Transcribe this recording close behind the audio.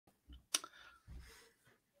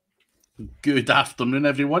Good afternoon,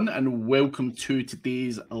 everyone, and welcome to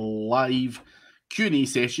today's live Q&A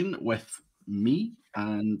session with me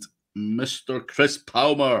and Mr. Chris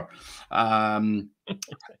Palmer,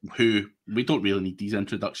 who we don't really need these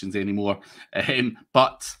introductions anymore.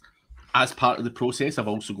 But as part of the process, I've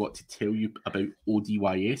also got to tell you about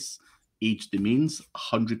ODYS, Age Domains,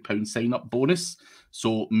 £100 sign-up bonus.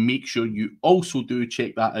 So make sure you also do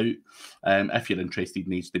check that out if you're interested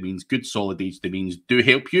in Age Domains. Good, solid Age Domains do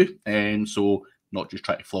help you. So not just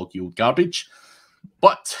try to flog your old garbage.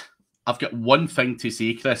 But I've got one thing to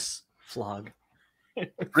say, Chris. Flog.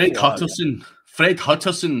 Fred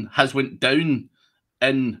Hutterson has went down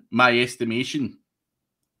in my estimation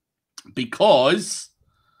because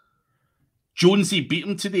Jonesy beat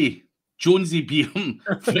him today. Jonesy beat him.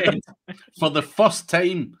 Fred, for the first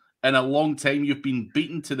time in a long time, you've been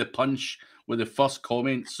beaten to the punch with the first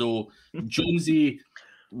comment. So Jonesy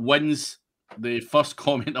wins the first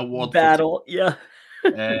comment award. Battle, yeah.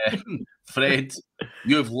 Fred,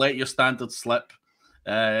 you have let your standards slip.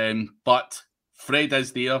 But Fred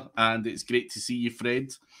is there, and it's great to see you,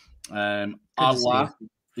 Fred. Allah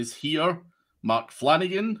is here. Mark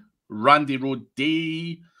Flanagan, Randy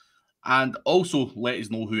Roday, and also let us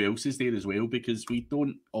know who else is there as well, because we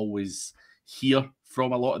don't always hear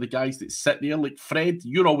from a lot of the guys that sit there. Like Fred,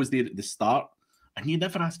 you're always there at the start, and you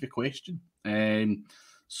never ask a question.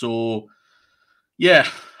 So, yeah,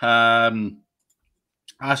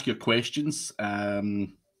 ask your questions.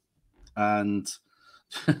 And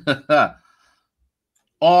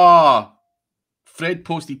oh, Fred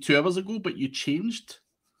posted 2 hours ago, but you changed.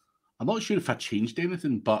 I'm not sure if I changed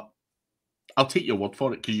anything, but I'll take your word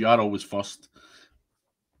for it because you are always first.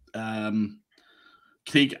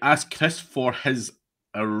 Craig asked Chris for his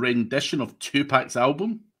rendition of Tupac's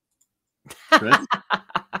album. Chris?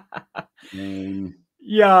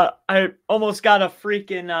 Yeah, I almost got a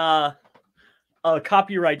freaking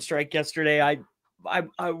copyright strike yesterday. I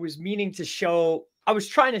was meaning to show. I was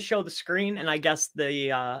trying to show the screen, and I guess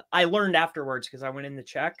I learned afterwards because I went in to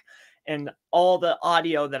check, and all the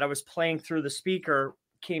audio that I was playing through the speaker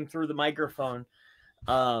came through the microphone.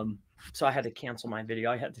 So I had to cancel my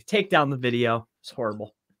video. I had to take down the video. It's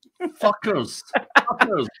horrible. Fuckers.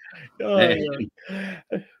 Fuckers. Yeah.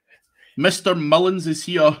 Mr. Mullins is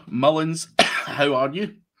here. Mullins, how are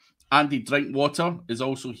you? Andy Drinkwater is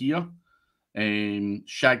also here.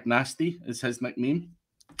 Shag Nasty is his nickname.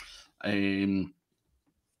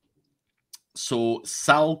 So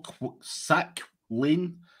Sack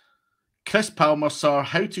Lane. Chris Palmer, sir,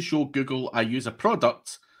 how to show Google I use a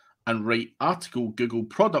product and write article Google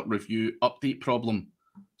product review update problem.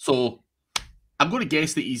 So I'm going to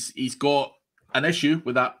guess that he's got an issue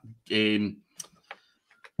with that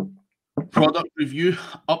product review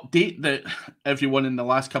update that everyone in the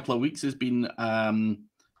last couple of weeks has been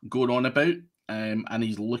going on about, and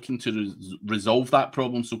he's looking to resolve that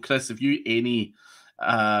problem. So Chris, have you any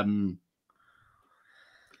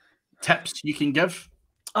tips you can give?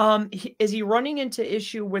 Is he running into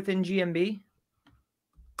issue within GMB?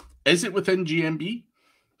 Is it within GMB?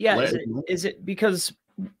 Yeah. Is it because,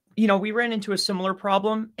 you know, we ran into a similar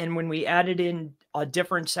problem, and when we added in a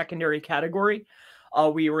different secondary category,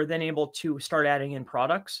 we were then able to start adding in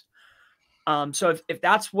products. So if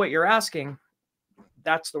that's what you're asking,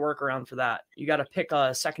 that's the workaround for that. You got to pick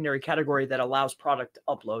a secondary category that allows product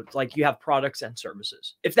uploads, like you have products and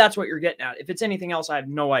services. If that's what you're getting at. If it's anything else, I have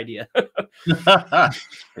no idea.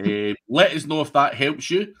 Let us know if that helps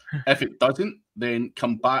you. If it doesn't, then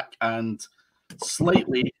come back and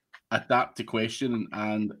slightly adapt the question,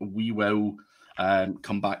 and we will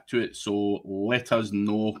come back to it. So let us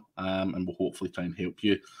know, and we'll hopefully try and help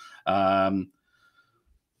you.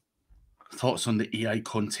 Thoughts on the AI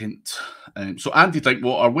content. So Andy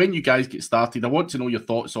Drinkwater, when you guys get started, I want to know your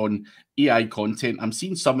thoughts on AI content. I'm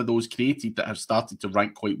seeing some of those created that have started to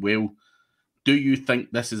rank quite well. Do you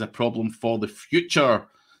think this is a problem for the future?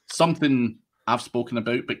 Something I've spoken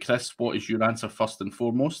about, but Chris, what is your answer first and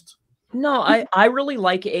foremost? No, I really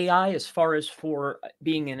like AI as far as for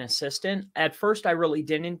being an assistant. At first, I really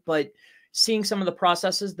didn't, but seeing some of the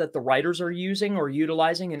processes that the writers are using or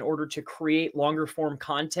utilizing in order to create longer form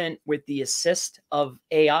content with the assist of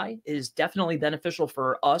AI is definitely beneficial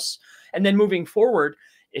for us. And then moving forward,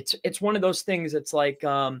 it's one of those things. It's like,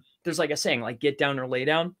 there's like a saying, like get down or lay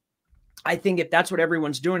down. I think if that's what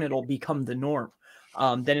everyone's doing, it'll become the norm.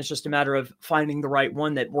 Then it's just a matter of finding the right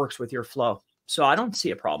one that works with your flow. So I don't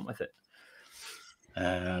see a problem with it.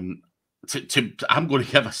 I'm going to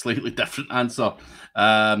give a slightly different answer.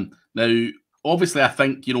 Now, obviously, I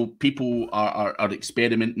think, you know, people are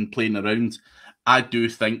experimenting, playing around. I do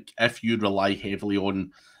think if you rely heavily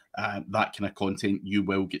on that kind of content, you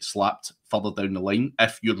will get slapped further down the line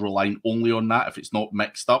if you're relying only on that, if it's not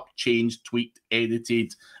mixed up, changed, tweaked,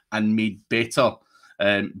 edited, and made better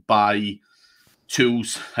by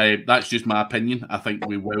tools. That's just my opinion. I think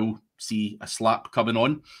we will see a slap coming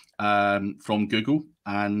on from Google.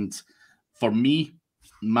 And for me,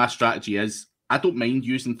 my strategy is I don't mind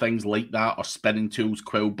using things like that, or spinning tools,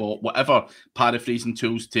 Quillbot, whatever paraphrasing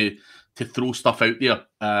tools to throw stuff out there.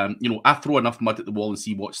 I throw enough mud at the wall and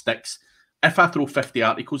see what sticks. If I throw 50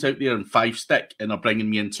 articles out there and 5 stick and are bringing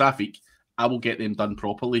me in traffic, I will get them done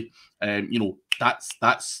properly.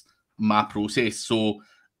 That's my process. So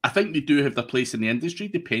I think they do have their place in the industry,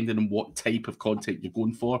 depending on what type of content you're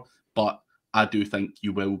going for. But I do think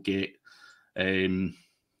you will get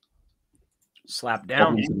slapped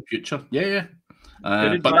down in the future. Yeah.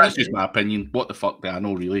 But that's just my opinion. What the fuck do I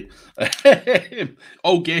know, really?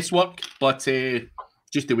 All guesswork, but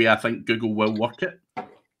just the way I think Google will work it.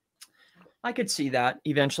 I could see that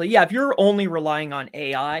eventually. Yeah, if you're only relying on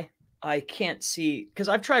AI, I can't see, because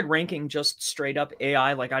I've tried ranking just straight up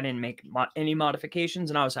AI, like I didn't make any modifications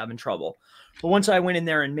and I was having trouble. But once I went in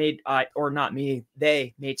there and they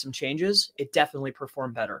made some changes, it definitely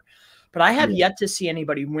performed better. But I have yet to see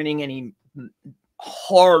anybody winning any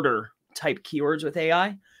harder type keywords with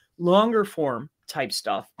AI, longer form type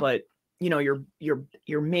stuff. But your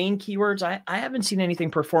main keywords, I haven't seen anything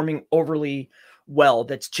performing overly well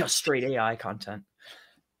that's just straight AI content.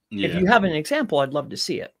 Yeah. If you have an example, I'd love to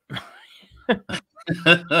see it.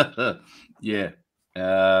 Yeah.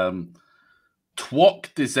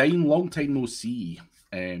 Twok Design, long time no see.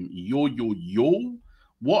 Yo.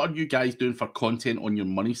 What are you guys doing for content on your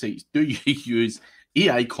money sites? Do you use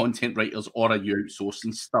AI content writers, or are you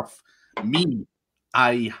outsourcing stuff? Me,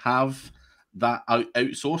 I have that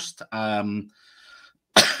outsourced.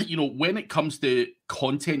 When it comes to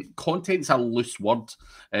content's a loose word.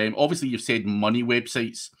 Obviously, you've said money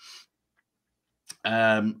websites.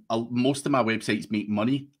 Most of my websites make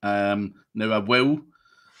money. Now, I will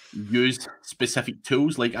use specific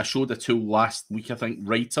tools. Like I showed a tool last week, I think,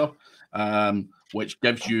 Writer, which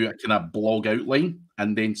gives you a kind of blog outline,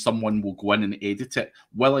 and then someone will go in and edit it.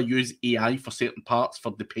 Will I use AI for certain parts,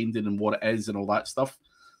 for depending on what it is and all that stuff?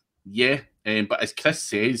 Yeah, but as Chris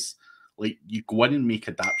says, like, you go in and make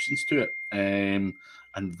adaptations to it, and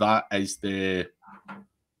that is the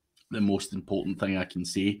most important thing I can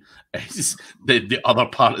say. Is the other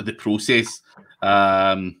part of the process,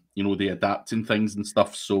 the adapting things and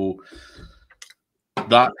stuff. So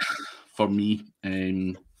that, for me,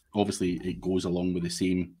 obviously it goes along with the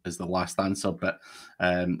same as the last answer, but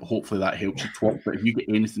hopefully that helps you, Twok. But have you got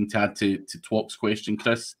anything to add to Twok's question,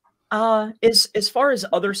 Chris? As far as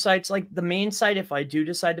other sites, like the main site, if I do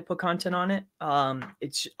decide to put content on it,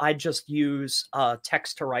 I just use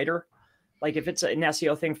text to writer. Like if it's an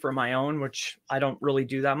SEO thing for my own, which I don't really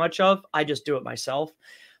do that much of, I just do it myself.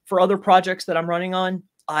 For other projects that I'm running on,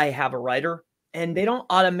 I have a writer, and they don't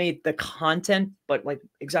automate the content, but like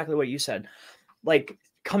exactly what you said, like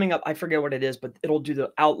coming up, I forget what it is, but it'll do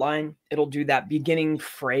the outline. It'll do that beginning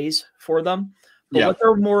phrase for them. But what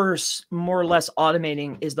they're more or less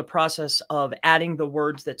automating is the process of adding the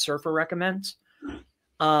words that Surfer recommends.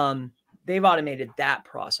 They've automated that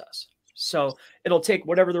process. So it'll take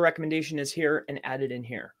whatever the recommendation is here and add it in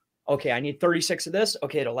here. Okay, I need 36 of this.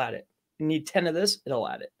 Okay, it'll add it. I need 10 of this. It'll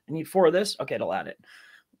add it. I need 4 of this. Okay, it'll add it.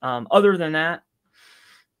 Other than that,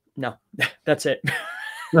 no, that's it.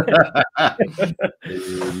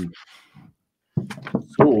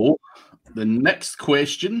 So the next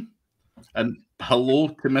question, and hello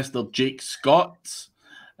to Mr. Jake Scott,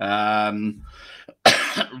 Ryan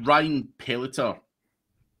Pelleter.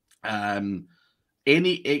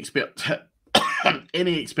 Any expert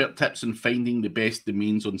tips on finding the best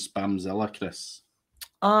domains on Spamzilla, Chris?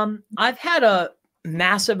 I've had a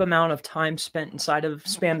massive amount of time spent inside of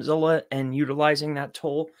Spamzilla and utilizing that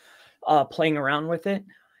tool, playing around with it.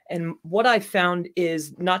 And what I found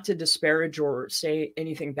is, not to disparage or say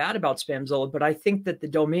anything bad about Spamzilla, but I think that the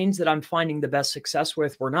domains that I'm finding the best success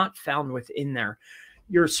with were not found within there.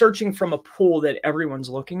 You're searching from a pool that everyone's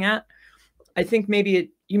looking at. I think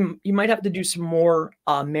maybe you might have to do some more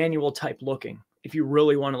manual type looking if you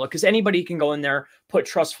really want to look, because anybody can go in there, put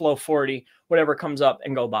trust flow 40, whatever comes up,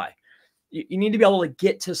 and go by. You need to be able to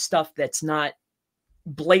get to stuff that's not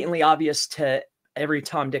blatantly obvious to every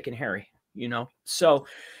Tom, Dick, and Harry, So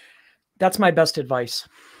that's my best advice.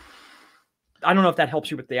 I don't know if that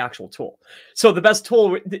helps you with the actual tool. So the best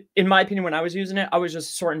tool, in my opinion, when I was using it, I was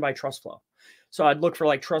just sorting by trust flow. So I'd look for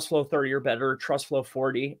like trust flow 30 or better, trust flow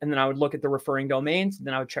 40, and then I would look at the referring domains. And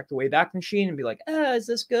then I would check the Wayback Machine and be like, is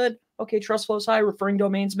this good? Okay, trust flow's high, referring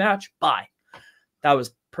domains match, buy. That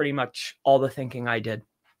was pretty much all the thinking I did.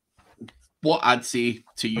 What I'd say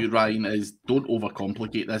to you, Ryan, is don't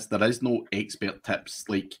overcomplicate this. There is no expert tips.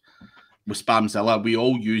 Like with Spamzilla, we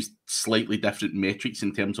all use slightly different metrics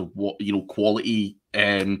in terms of what, quality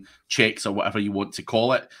checks or whatever you want to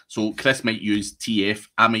call it. So Chris might use TF,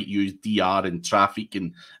 I might use DR and traffic,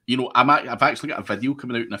 and I've actually got a video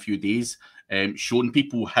coming out in a few days showing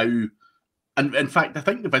people how, and in fact I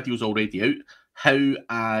think the video's already out, how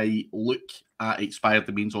I look at expired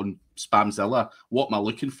domains on Spamzilla. What am I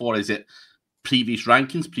looking for? Is it previous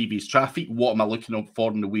rankings, previous traffic? What am I looking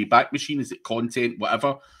for in the Wayback Machine? Is it content,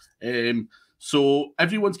 whatever? So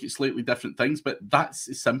everyone's got slightly different things, but that's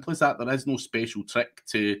as simple as that. There is no special trick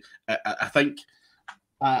to. I think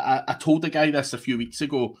I told the guy this a few weeks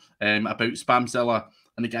ago about Spamzilla,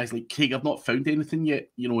 and the guy's like, "Craig, I've not found anything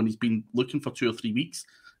yet," and he's been looking for 2 or 3 weeks.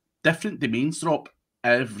 Different domains drop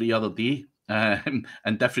every other day, and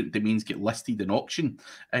different domains get listed in auction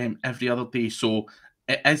every other day. So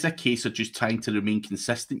it is a case of just trying to remain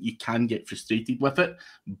consistent. You can get frustrated with it,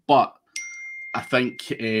 but I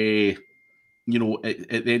think, at the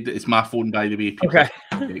end, it's my phone, by the way. Okay.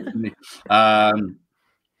 I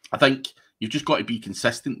think you've just got to be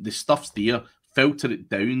consistent. The stuff's there. Filter it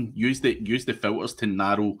down. Use the filters to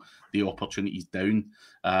narrow the opportunities down.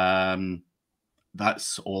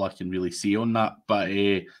 That's all I can really say on that. But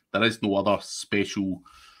there is no other special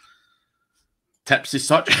tips as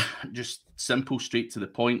such. Just simple, straight to the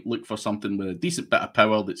point. Look for something with a decent bit of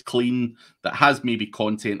power, that's clean, that has maybe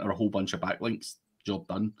content or a whole bunch of backlinks. Job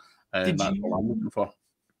done. That's all I'm looking for.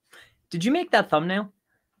 Did you make that thumbnail?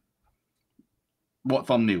 What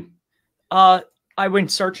thumbnail? I went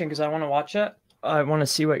searching because I want to watch it. I want to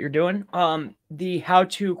see what you're doing. The how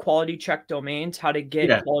to quality check domains, how to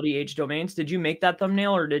get quality age domains. Did you make that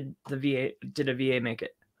thumbnail, or did a VA make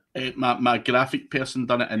it? My graphic person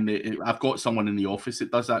done it, and I've got someone in the office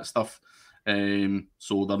that does that stuff.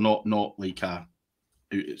 So they're not like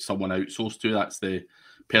someone outsourced to. That's the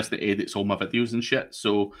person that edits all my videos and shit.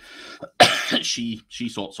 So she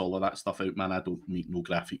sorts all of that stuff out, man. I don't make no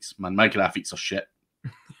graphics, man. My graphics are shit.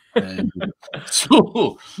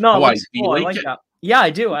 So no, I like that. Yeah, I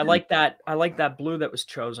do. I like that. I like that blue that was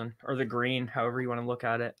chosen, or the green, however you want to look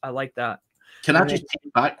at it. I like that. Can I just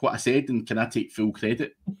take back what I said, and can I take full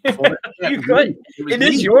credit for it? You could. It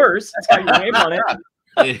is yours. It's got your name on it.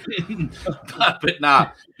 But nah,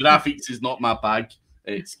 graphics is not my bag.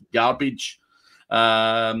 It's garbage.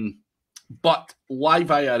 But live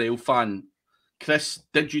IRL fan, Chris,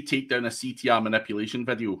 did you take down a CTR manipulation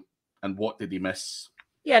video, and what did he miss?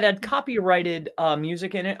 Yeah, it had copyrighted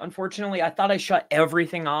music in it. Unfortunately, I thought I shut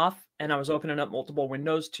everything off, and I was opening up multiple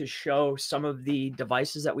windows to show some of the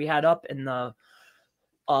devices that we had up, and the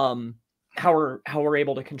how we're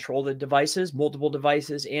able to control the devices, multiple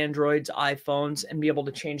devices, Androids, iPhones, and be able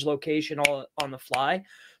to change location all on the fly.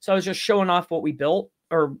 So I was just showing off what we built,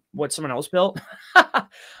 or what someone else built.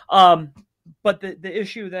 But the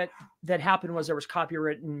issue that happened was there was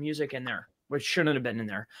copyrighted music in there, which shouldn't have been in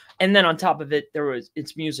there. And then on top of it,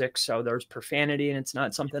 it's music, so there's profanity, and it's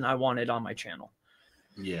not something I wanted on my channel.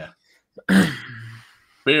 Yeah.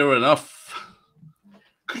 Fair enough.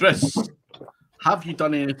 Chris, have you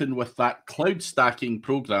done anything with that cloud stacking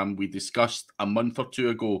program we discussed a month or 2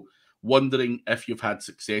 ago? Wondering if you've had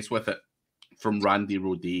success with it, from Randy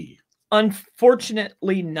Rodet.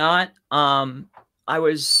 Unfortunately not.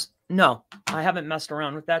 No, I haven't messed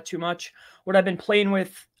around with that too much. What I've been playing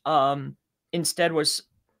with instead was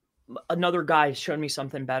another guy showed me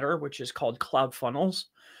something better, which is called Cloud Funnels.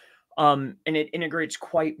 And it integrates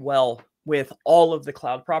quite well with all of the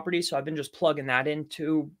cloud properties. So I've been just plugging that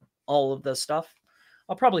into all of the stuff.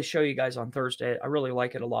 I'll probably show you guys on Thursday. I really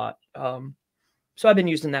like it a lot. So I've been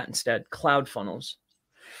using that instead, Cloud Funnels.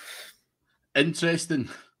 Interesting.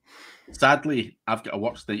 Sadly, I've got a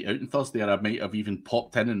works night out on Thursday, or I might have even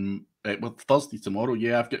popped in and Thursday tomorrow.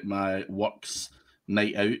 Yeah, I've got my works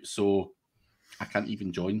night out, so I can't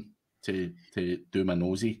even join to do my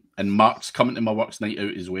nosy. And Mark's coming to my works night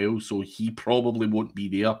out as well, so he probably won't be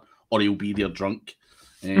there, or he'll be there drunk.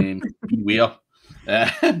 Beware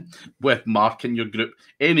with Mark in your group.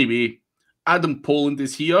 Anyway, Adam Poland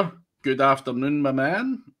is here. Good afternoon, my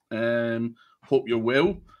man. Hope you're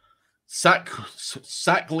well. Sack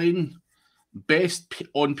Lane, best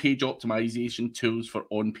on-page optimization tools for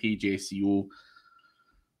on-page SEO.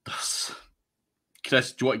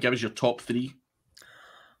 Chris, do you want to give us your top 3?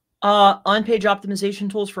 On-page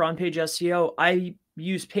optimization tools for on-page SEO. I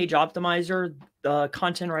use Page Optimizer.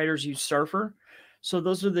 Content writers use Surfer. So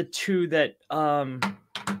those are the 2 that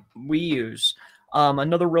we use.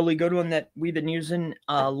 Another really good one that we've been using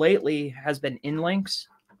lately has been Inlinks.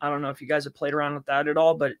 I don't know if you guys have played around with that at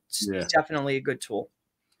all, but it's definitely a good tool.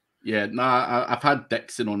 Yeah, I've had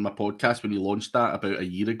Dixon on my podcast when he launched that about a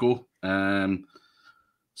year ago.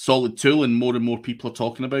 Solid tool, and more people are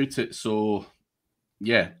talking about it. So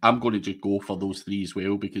yeah, I'm going to just go for those three as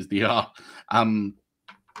well, because they are,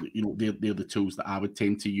 they're the tools that I would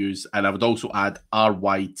tend to use. And I would also add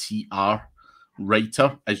RYTR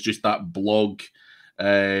Writer as just that blog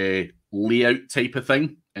layout type of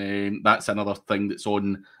thing. That's another thing that's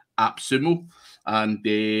on AppSumo,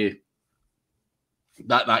 and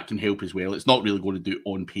that can help as well. It's not really going to do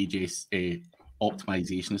on-page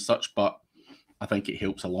optimization as such, but I think it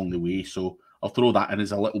helps along the way. So I'll throw that in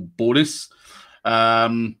as a little bonus.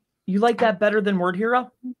 You like that better than Word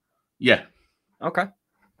Hero? Yeah. Okay.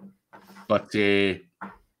 But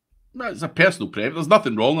it's a personal preference. There's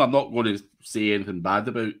nothing wrong. I'm not going to say anything bad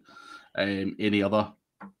about any other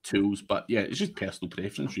tools, but yeah, it's just personal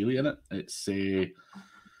preference, really, isn't it? It's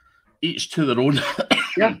each to their own.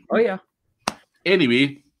 Yeah. Oh yeah.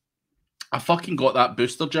 Anyway, I fucking got that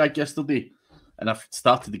booster jag yesterday, and I've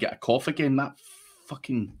started to get a cough again. That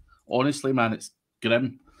fucking, honestly, man, it's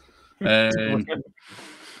grim. It's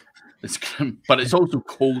grim, but it's also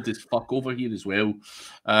cold as fuck over here as well.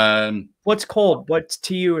 What's cold? What's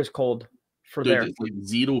to you is cold for dude, there? it's like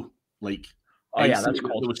 0. Like, oh yeah, that's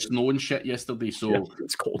cold. There was snow and shit yesterday, so yeah,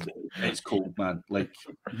 it's cold. It's cold, man. Like,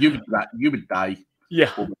 you would die. Yeah,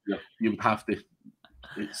 you would have to.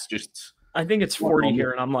 It's just. I think it's 40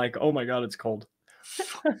 here, and I'm like, oh my god, it's cold.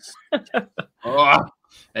 I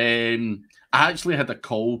actually had a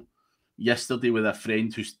call yesterday with a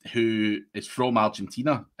friend who is from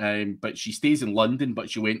Argentina, but she stays in London, but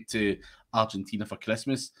she went to Argentina for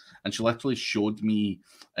Christmas, and she literally showed me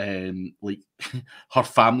like her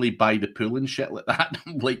family by the pool and shit like that.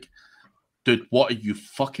 I'm like, dude, what are you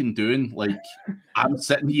fucking doing? Like, I'm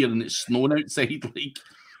sitting here and it's snowing outside. Like,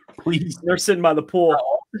 please. They're sitting by the pool.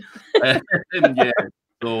 Yeah,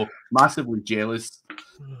 so massively jealous.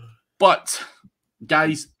 But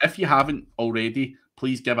guys, if you haven't already,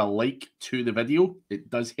 please give a like to the video. It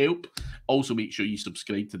does help. Also, make sure you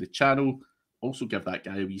subscribe to the channel. Also, give that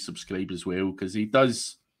guy a wee subscribe as well, because he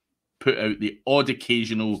does put out the odd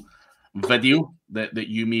occasional video that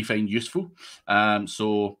you may find useful.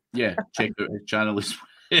 So yeah, check out his channel as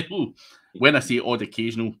well. When I say odd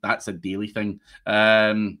occasional, that's a daily thing,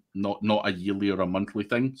 not a yearly or a monthly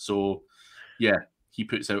thing. So yeah, he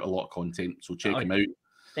puts out a lot of content, so check him out.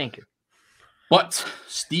 Thank you. But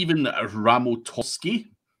Stephen Ramotowski,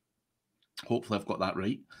 hopefully I've got that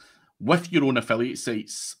right. With your own affiliate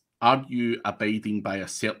sites, are you abiding by a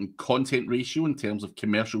certain content ratio in terms of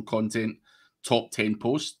commercial content, top 10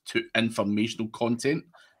 posts, to informational content,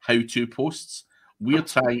 how-to posts? We're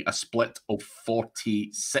trying a split of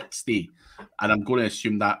 40-60, and I'm going to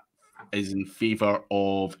assume that is in favour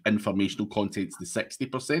of informational content to the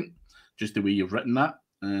 60%, just the way you've written that.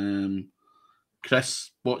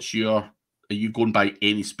 Chris, are you going by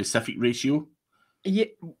any specific ratio? Yeah,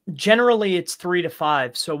 generally it's 3 to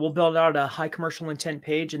 5. So we'll build out a high commercial intent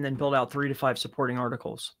page and then build out 3 to 5 supporting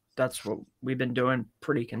articles. That's what we've been doing,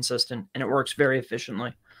 pretty consistent, and it works very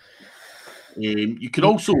efficiently. You could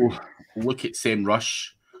also look at SEMrush,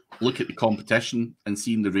 look at the competition and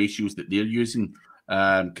seeing the ratios that they're using,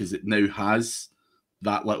 because it now has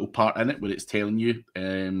that little part in it where it's telling you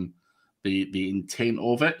the intent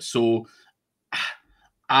of it. So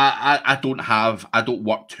I don't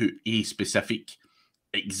work to a specific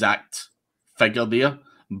exact figure there,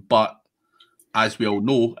 but as we all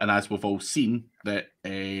know, and as we've all seen, that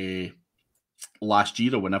last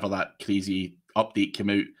year or whenever that crazy update came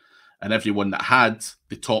out, and everyone that had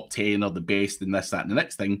the top 10 or the best and this, that, and the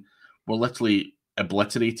next thing were literally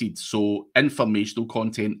obliterated. So informational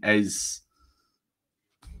content is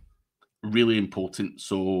really important.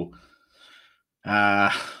 So,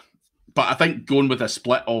 but I think going with a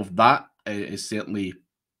split of that is certainly,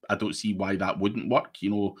 I don't see why that wouldn't work.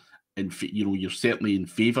 You're certainly in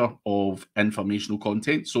favour of informational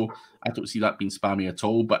content, so I don't see that being spammy at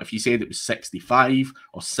all. But if you said it was 65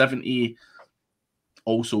 or 70,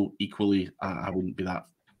 also equally, I wouldn't be that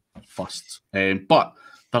fussed. But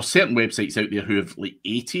there's certain websites out there who have like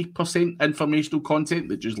 80% informational content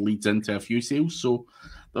that just leads into a few sales. So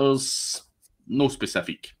there's no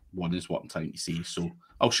specific one is what I'm trying to say. So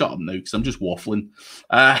I'll shut up now because I'm just waffling.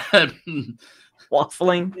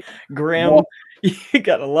 Waffling, Graham. You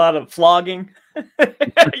got a lot of flogging.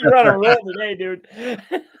 You're on a roll today, dude.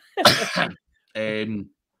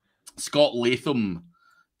 Scott Latham,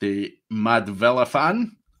 the Mad Villa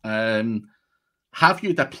fan. Have you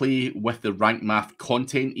had a play with the Rank Math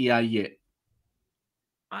content AI yet?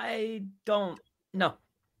 I don't. No,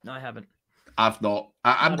 I haven't. I've not.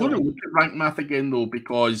 I'm going to look at Rank Math again, though,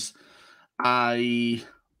 because I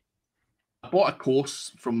bought a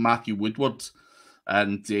course from Matthew Woodward,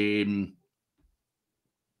 and he,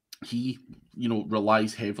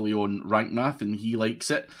 relies heavily on Rank Math, and he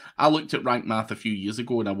likes it. I looked at Rank Math a few years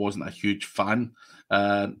ago, and I wasn't a huge fan,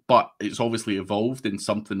 but it's obviously evolved and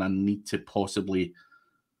something I need to possibly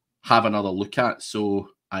have another look at. So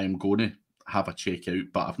I am going to have a check out,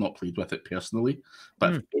 but I've not played with it personally.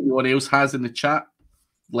 But if anyone else has in the chat,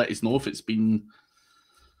 let us know if it's been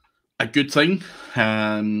a good thing.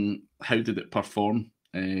 How did it perform?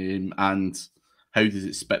 And how does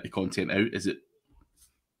it spit the content out? Is it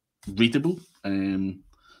readable?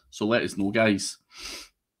 So let us know, guys.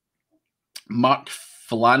 Mark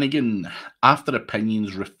Flanagan, after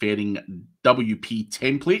opinions referring WP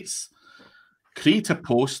templates, create a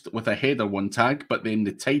post with a header 1 tag, but then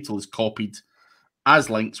the title is copied as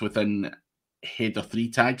links within header 3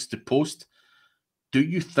 tags to post. Do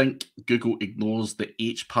you think Google ignores the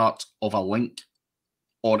H part of a link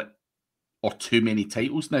or too many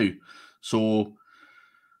titles now? So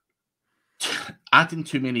adding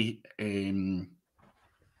too many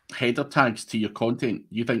header tags to your content,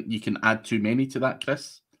 you think you can add too many to that,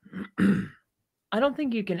 Chris? I don't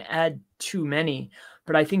think you can add too many,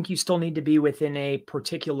 but I think you still need to be within a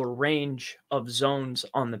particular range of zones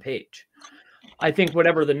on the page. I think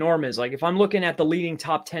whatever the norm is, like if I'm looking at the leading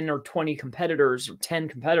top 10 or 20 competitors or 10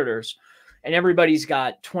 competitors, and everybody's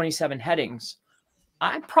got 27 headings,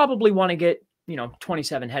 I probably want to get,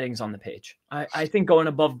 27 headings on the page. I think going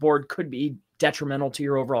above board could be detrimental to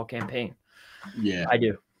your overall campaign. Yeah, I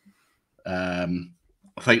do. I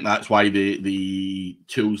think that's why the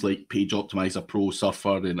tools like Page Optimizer Pro,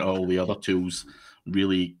 Surfer, and all the other tools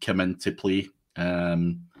really come into play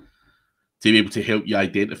to be able to help you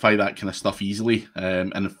identify that kind of stuff easily.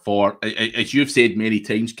 And for, as you've said many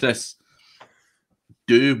times, Chris,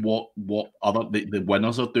 do what other the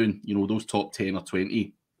winners are doing. Those top 10 or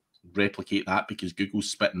 20, replicate that, because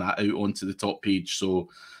Google's spitting that out onto the top page. So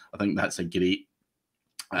I think that's a great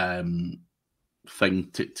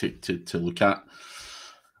thing to look at.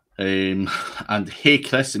 And hey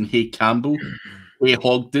Chris and hey Campbell, hey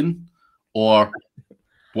Hogden, or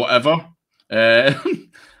whatever,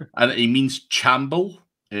 and he means Chamble.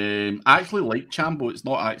 I actually like Chamble. It's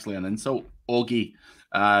not actually an insult. Oggy,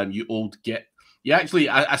 you old git. Yeah, actually,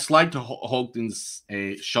 I slagged Hogden's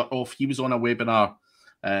shirt off. He was on a webinar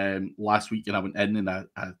last week, and I went in and I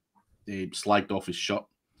slagged off his shirt,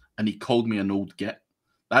 and he called me an old git.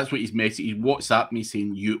 That's what his message. He WhatsApped me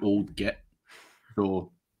saying, "You old git."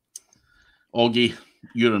 So, Oggy,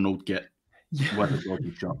 you're an old git. With a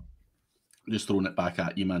doggy shirt. Just throwing it back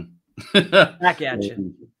at you, man. Back at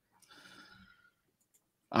you.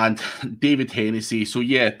 And David Hennessy. So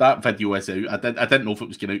yeah, that video is out. I didn't know if it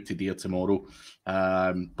was going out today or tomorrow.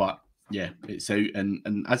 But yeah, it's out.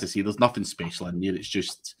 And as I say, there's nothing special in there. It's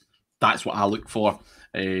just that's what I look for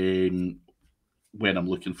when I'm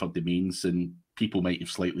looking for domains. And people might have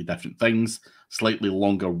slightly different things, slightly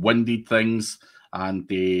longer winded things, and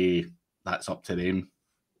that's up to them.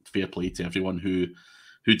 Fair play to everyone who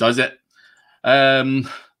does it.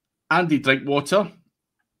 Andy Drinkwater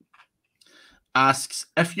asks,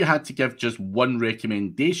 if you had to give just one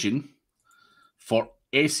recommendation for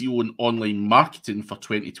SEO and online marketing for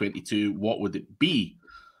 2022, what would it be?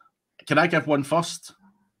 Can I give one first?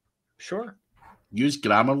 Sure. Use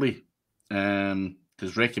Grammarly,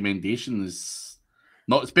 because recommendation is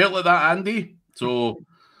not spelled like that, Andy. So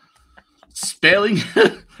spelling.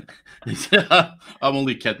 I'm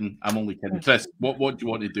only kidding. Chris, what do you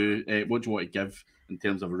want to do? What do you want to give in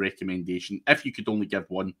terms of a recommendation if you could only give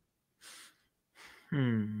one?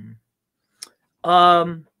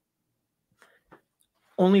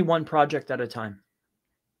 Only one project at a time.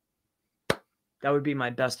 That would be my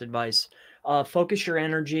best advice. Focus your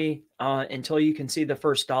energy until you can see the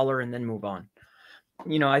first dollar and then move on.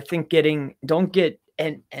 I think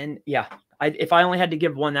if I only had to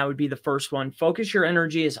give one, that would be the first one. Focus your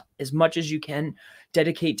energy as much as you can.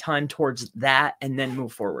 Dedicate time towards that and then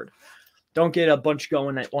move forward. Don't get a bunch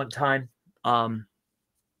going at one time.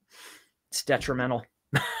 It's detrimental.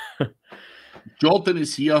 Jordan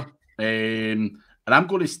is here, and I'm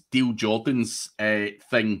going to steal Jordan's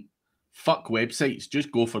thing. Fuck websites,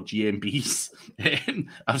 just go for GMBs.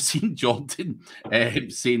 I've seen Jordan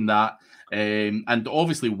saying that, and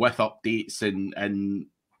obviously with updates and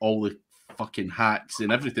all the fucking hacks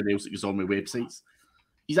and everything else that goes on with websites,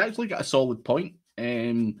 he's actually got a solid point.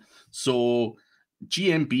 So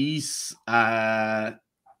GMBs,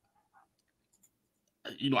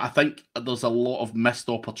 I think there's a lot of missed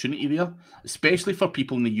opportunity there, especially for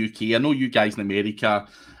people in the UK. I know you guys in America,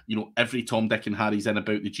 every Tom, Dick, and Harry's in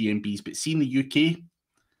about the GMBs, but see in the UK,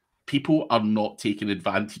 people are not taking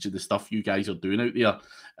advantage of the stuff you guys are doing out there.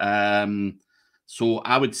 So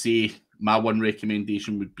I would say my one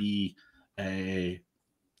recommendation would be to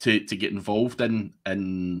get involved in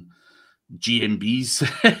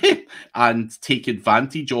GMBs and take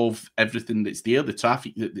advantage of everything that's there, the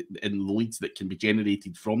traffic and the leads that can be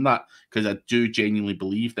generated from that. Because I do genuinely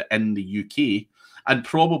believe that in the UK and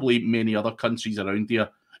probably many other countries around there,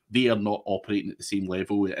 they are not operating at the same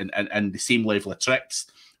level and the same level of tricks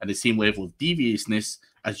and the same level of deviousness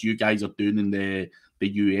as you guys are doing in the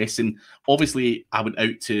US. And obviously, I went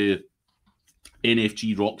out to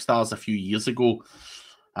NFG Rockstars a few years ago,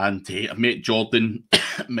 and I met Jordan,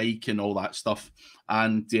 Mike, and all that stuff.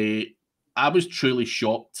 And I was truly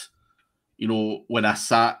shocked, when I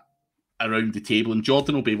sat around the table, and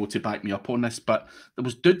Jordan will be able to back me up on this, but there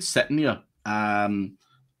was dudes sitting there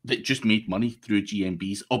that just made money through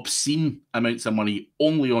GMBs, obscene amounts of money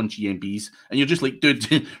only on GMBs. And you're just like,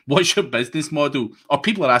 dude, what's your business model? Or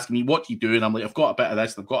people are asking me, what do you do? And I'm like, I've got a bit of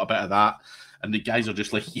this, and I've got a bit of that. And the guys are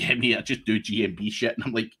just like, yeah, mate, I just do GMB shit. And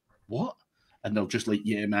I'm like, what? And they're just like,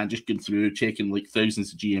 yeah, man, just going through, checking like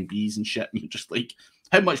thousands of GMBs and shit. And you're just like,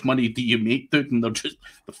 how much money do you make, dude? And they're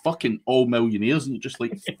fucking all millionaires. And you're just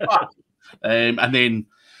like, fuck. And then,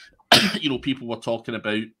 people were talking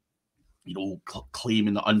about,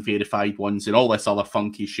 claiming the unverified ones and all this other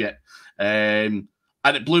funky shit. And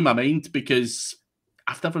it blew my mind because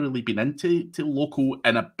I've never really been into local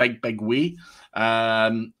in a big way.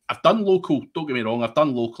 I've done local, don't get me wrong, I've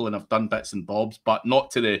done local and I've done bits and bobs, but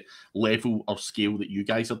not to the level or scale that you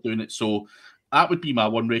guys are doing it. So that would be my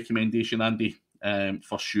one recommendation, Andy,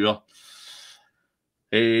 for sure.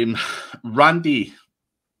 Randy,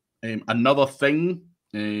 another thing.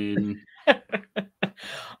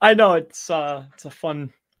 I know it's a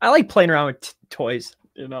fun. I like playing around with toys.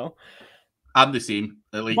 I'm the same.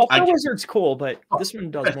 Like, Wizard's cool, but this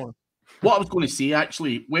one does more. What I was going to say,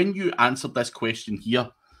 actually, when you answered this question here,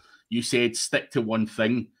 you said stick to one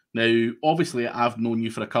thing. Now, obviously, I've known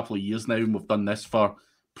you for a couple of years now, and we've done this for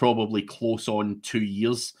probably close on 2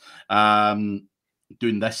 years, doing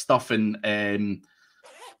this stuff, and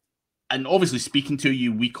obviously speaking to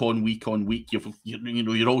you week on week,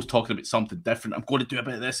 you're always talking about something different. I'm going to do a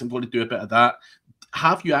bit of this. I'm going to do a bit of that.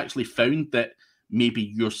 Have you actually found that maybe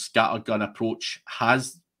your scattergun approach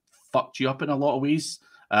has fucked you up in a lot of ways?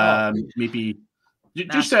 Maybe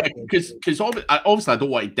just because obviously I don't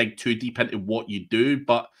want to dig too deep into what you do,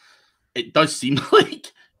 but it does seem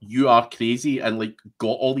like you are crazy and like got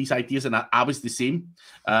all these ideas, and I was the same.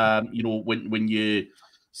 When you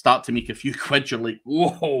start to make a few quid, you're like,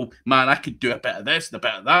 whoa, man, I could do a bit of this and a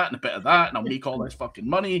bit of that and a bit of that, and I'll make all this fucking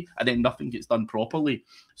money, and then nothing gets done properly.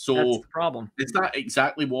 So that's the problem. Is that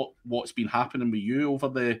exactly what's been happening with you over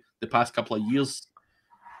the past couple of years?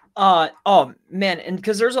 Oh man, and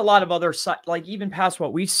because there's a lot of other like even past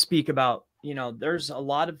what we speak about, there's a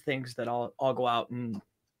lot of things that I'll go out and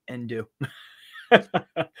do. I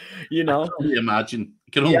can only imagine.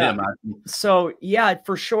 So yeah,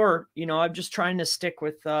 for sure. I'm just trying to stick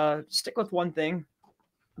with one thing,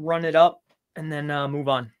 run it up, and then move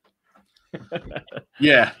on.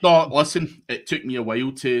 Yeah, no, listen, it took me a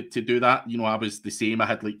while to do that. I was the same. I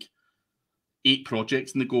had like 8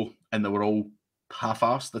 projects in the go, and they were all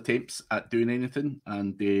half-assed attempts at doing anything,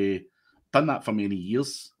 and done that for many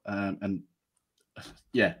years. And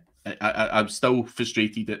yeah, I'm still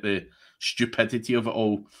frustrated at the stupidity of it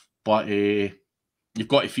all, but you've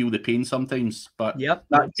got to feel the pain sometimes. But yep,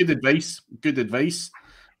 that's good advice.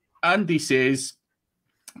 Andy says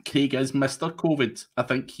Craig is Mr. COVID. I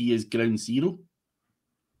think he is ground zero.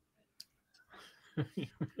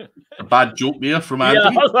 A bad joke there from Andy.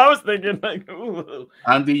 Yeah, I was thinking like, ooh.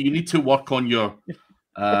 Andy, you need to work on your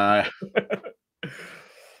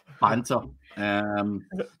banter. I'm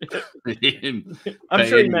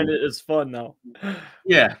sure he meant it as fun though.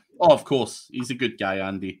 Yeah, of course. He's a good guy,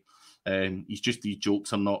 Andy. He's just, these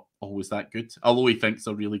jokes are not always that good, although he thinks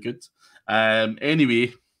they're really good.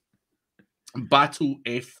 Anyway, Battle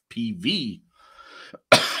FPV.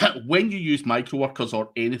 When you use microworkers or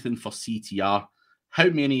anything for CTR, how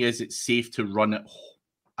many is it safe to run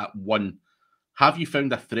at one? Have you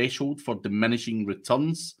found a threshold for diminishing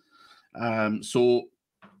returns? So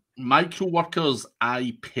microworkers,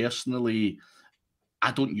 I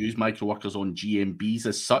don't use microworkers on GMBs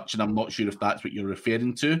as such, and I'm not sure if that's what you're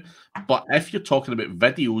referring to. But if you're talking about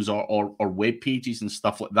videos or web pages and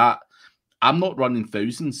stuff like that, I'm not running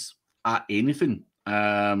thousands at anything.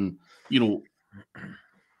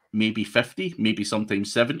 maybe 50, maybe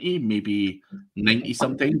sometimes 70, maybe 90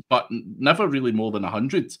 sometimes, but never really more than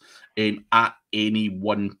 100 at any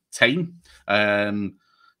one time.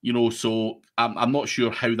 You know, so I'm not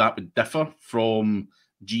sure how that would differ from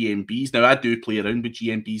GMBs. Now, I do play around with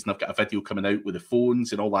GMBs, and I've got a video coming out with the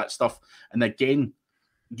phones and all that stuff. And again,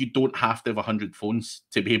 you don't have to have 100 phones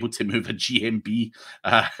to be able to move a GMB.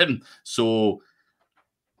 So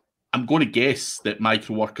I'm going to guess that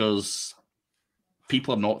microworkers,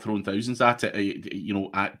 people are not throwing thousands at it, you know,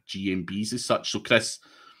 at GMBs as such. So, Chris,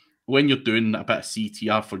 when you're doing a bit of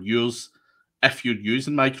CTR for yours, if you're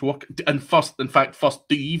using microwork, and first,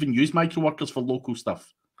 do you even use microworkers for local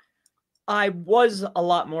stuff? I was a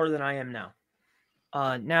lot more than I am now.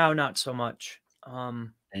 Now, not so much.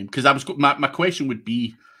 Because I was my question would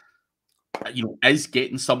be, you know, is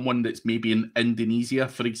getting someone that's maybe in Indonesia,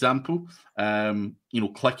 for example, you know,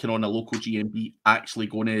 clicking on a local GMB actually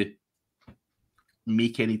going to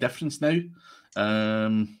make any difference now?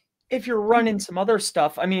 If you're running some other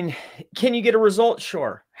stuff, I mean, can you get a result?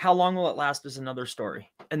 Sure. How long will it last is another story.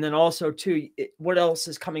 And then also, too, what else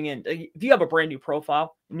is coming in? If you have a brand new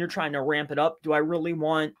profile and you're trying to ramp it up, do I really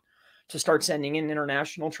want to start sending in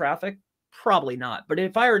international traffic? Probably not. But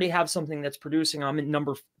if I already have something that's producing, I'm in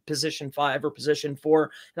position 5 or position 4,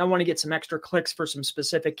 and I want to get some extra clicks for some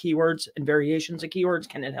specific keywords and variations of keywords,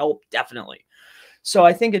 can it help? Definitely. So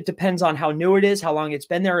I think it depends on how new it is, how long it's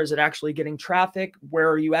been there. Is it actually getting traffic? Where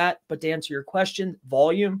are you at? But to answer your question,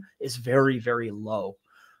 volume is very, very low.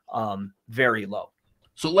 Very low.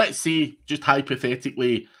 So let's say, just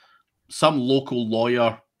hypothetically, some local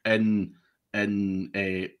lawyer in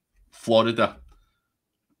Florida,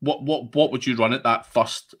 what would you run at that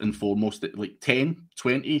first and foremost? Like 10,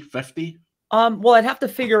 20, 50? Well, I'd have to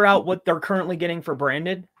figure out what they're currently getting for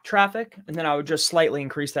branded traffic, and then I would just slightly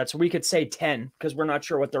increase that. So we could say 10 because we're not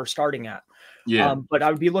sure what they're starting at. Yeah. But I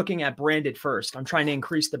would be looking at branded first. I'm trying to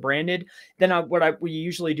increase the branded. Then what we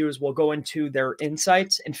usually do is we'll go into their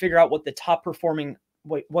insights and figure out what the top performing,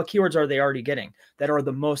 what keywords are they already getting that are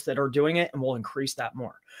the most that are doing it, and we'll increase that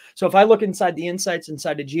more. So if I look inside the insights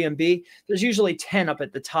inside of GMB, there's usually 10 up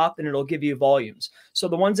at the top, and it'll give you volumes. So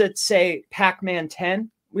the ones that say Pac-Man 10,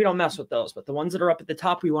 we don't mess with those, but the ones that are up at the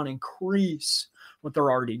top, we want to increase what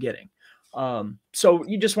they're already getting. So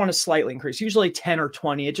you just want to slightly increase, usually 10 or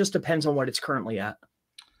 20. It just depends on what it's currently at.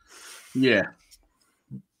 Yeah.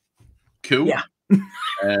 Cool. Yeah.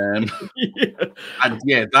 And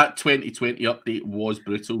yeah, that 2020 update was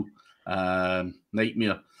brutal.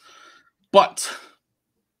 Nightmare. But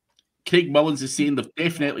Craig Mullins is saying they've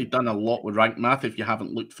definitely done a lot with rank math. If you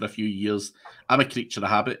haven't looked for a few years, I'm a creature of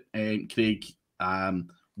habit. Craig,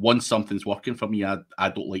 once something's working for me, I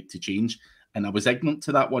don't like to change. And I was ignorant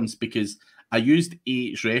to that once because I used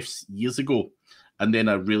Ahrefs years ago, and then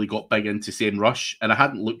I really got big into SEMrush, and I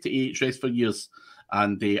hadn't looked at Ahrefs for years,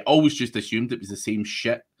 and they always just assumed it was the same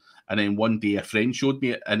shit. And then one day a friend showed me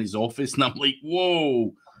it in his office, and I'm like,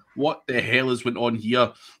 whoa, what the hell has went on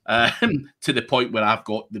here? To the point where I've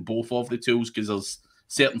got both of the tools, because there's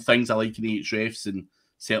certain things I like in Ahrefs and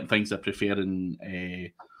certain things I prefer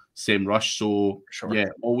in SEMrush. So Sure. Yeah,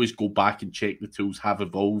 always go back and check the tools have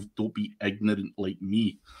evolved. Don't be ignorant like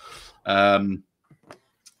me.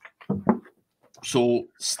 So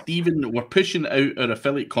Stephen, we're pushing out our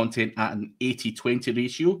affiliate content at an 80-20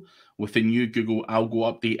 ratio with the new Google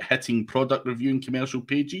algo update hitting product review and commercial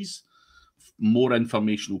pages. More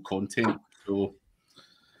informational content. So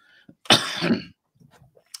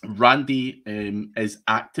Randy is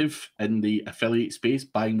active in the affiliate space,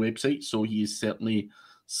 buying websites, so he is certainly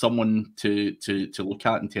someone to look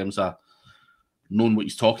at in terms of knowing what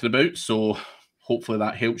he's talking about. So hopefully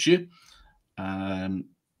that helps you.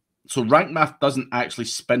 So Rank Math doesn't actually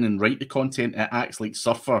spin and write the content. It acts like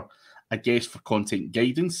Surfer, I guess, for content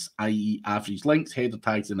guidance, i.e. average links, header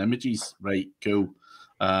tags, and images. Right, cool.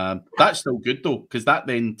 That's still good, though, because that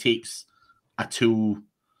then takes a tool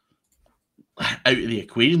out of the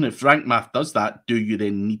equation. If Rank Math does that, do you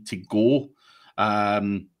then need to go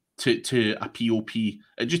to a POP?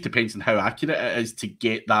 It just depends on how accurate it is to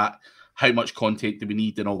get that. How much content do we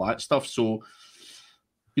need and all that stuff? So,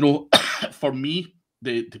 you know, for me,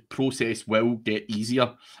 the process will get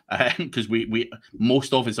easier because we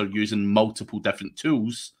most of us are using multiple different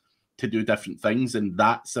tools to do different things, and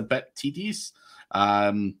that's a bit tedious.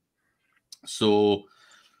 So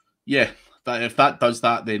yeah, if that does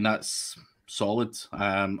that, then that's solid.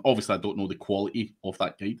 Obviously, I don't know the quality of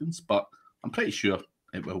that guidance, but I'm pretty sure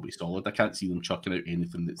it will be solid. I can't see them chucking out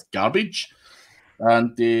anything that's garbage.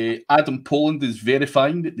 And Adam Poland is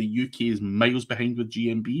verifying that the UK is miles behind with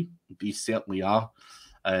GMB. They certainly are.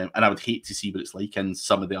 And I would hate to see what it's like in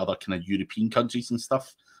some of the other kind of European countries and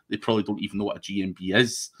stuff they probably don't even know what a GMB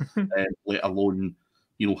is, let alone,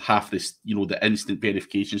 you know, half this, you know, the instant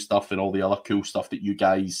verification stuff and all the other cool stuff that you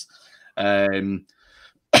guys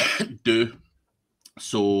do.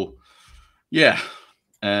 So, yeah.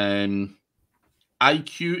 IQ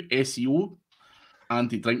SEO,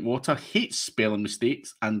 Andy Drinkwater, hates spelling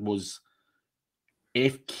mistakes and was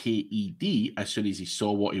FKED as soon as he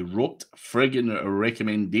saw what he wrote. Friggin'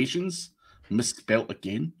 recommendations. Misspelt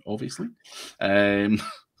again, obviously. Don't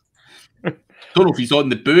know if he's on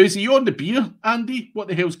the booze. Are you on the beer, Andy? What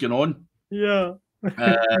the hell's going on? Yeah.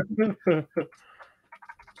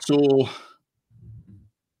 So,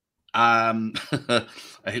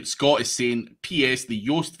 Scott is saying, P.S. the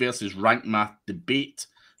Yoast versus rank math debate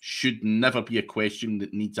should never be a question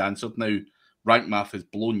that needs answered now. Rank math has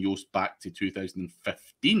blown Yoast back to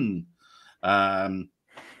 2015.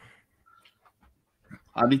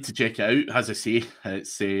 I need to check it out. As I say,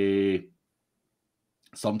 it's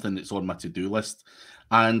something that's on my to-do list.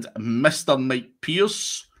 And Mr. Mike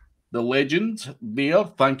Pierce, the legend there,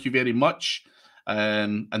 thank you very much.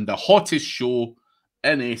 And the hottest show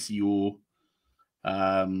in SEO.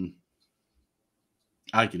 I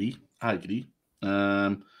agree.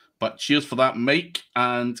 But cheers for that, Mike.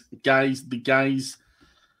 And guys,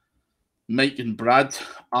 Mike and Brad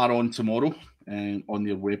are on tomorrow on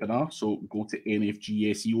their webinar. So go to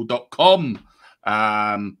nfgseo.com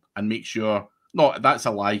and make sure. No, that's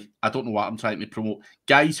a lie. I don't know what I'm trying to promote.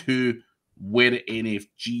 Guys who were at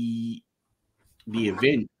NFG, the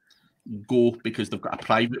event, go because they've got a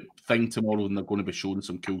private thing tomorrow and they're going to be showing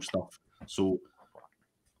some cool stuff. So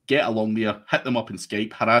get along there, hit them up in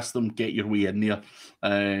Skype, harass them, get your way in there,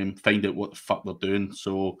 find out what the fuck they're doing.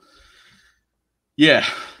 So, yeah.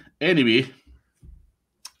 Anyway,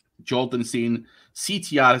 Jordan saying,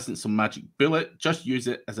 CTR isn't some magic bullet. Just use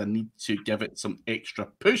it as a need to give it some extra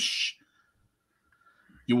push.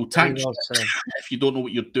 You will tank if you don't know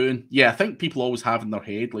what you're doing. Yeah, I think people always have in their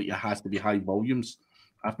head, like, it has to be high volumes.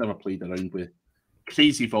 I've never played around with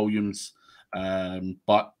crazy volumes.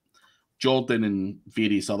 But Jordan and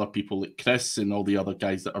various other people like Chris and all the other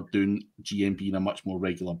guys that are doing GMB on a much more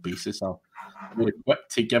regular basis are more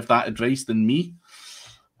equipped to give that advice than me.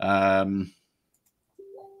 Battle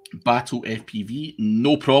FPV,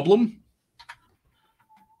 no problem.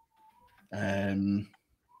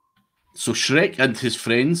 So Shrek and his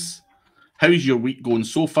friends, how's your week going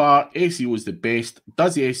so far? SEO is the best.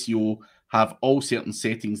 Does the SEO have all certain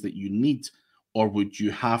settings that you need, or would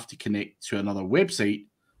you have to connect to another website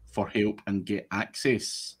for help and get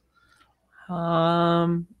access?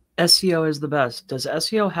 SEO is the best. Does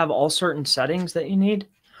SEO have all certain settings that you need,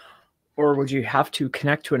 or would you have to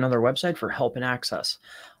connect to another website for help and access?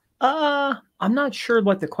 I'm not sure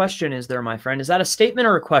what the question is there, my friend. Is that a statement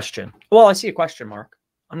or a question? Well, I see a question mark.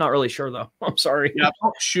 I'm not really sure, though. I'm sorry. Yeah, I'm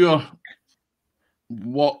not sure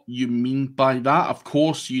what you mean by that. Of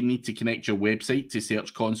course, you need to connect your website to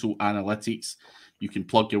Search Console Analytics. You can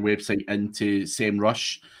plug your website into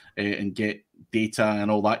SEMrush and get data and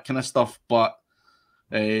all that kind of stuff. But,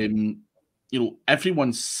 you know,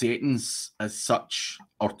 everyone's settings as such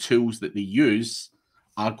or tools that they use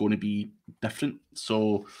are going to be different.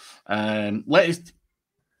 So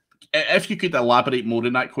if you could elaborate more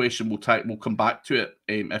on that question, we'll come back to it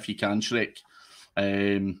if you can, Shrek.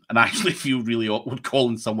 And I actually feel really awkward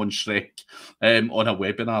calling someone Shrek on a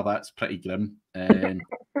webinar. That's pretty grim.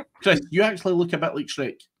 Chris, you actually look a bit like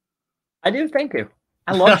Shrek. I do, thank you.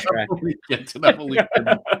 I love Shrek.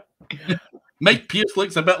 Mike Pierce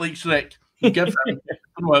looks a bit like Shrek. Give him,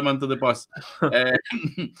 throw him under the bus.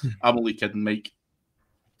 I'm only kidding, Mike.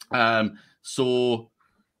 So,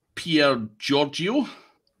 Pierre Giorgio.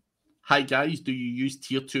 Hi, guys. Do you use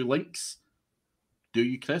tier 2 links? Do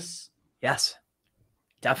you, Chris? Yes,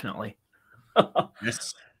 definitely.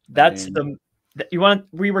 Yes. That's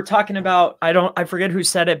we were talking about, I forget who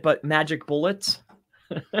said it, but magic bullets.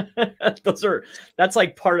 That's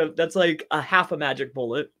like a half a magic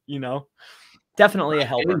bullet, you know. Definitely a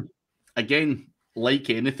helper. Again, like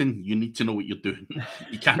anything, you need to know what you're doing.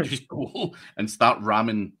 You can't just go and start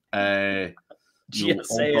ramming GSA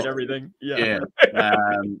and everything. Yeah.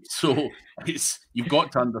 So you've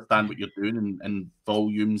got to understand what you're doing and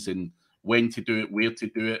volumes and when to do it, where to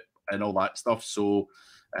do it, and all that stuff. So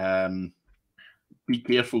be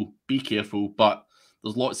careful. But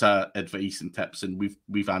there's lots of advice and tips, and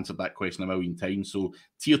we've answered that question a million times. So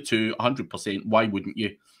tier 2, 100%. Why wouldn't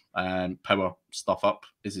you? Power stuff up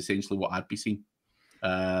is essentially what I'd be saying.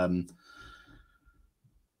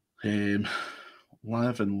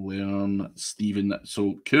 Live and learn, Stephen.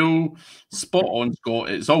 So cool. Spot on, Scott.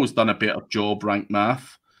 It's always done a better job, rank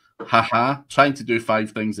math. Haha. Trying to do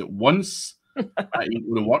 5 things at once. That ain't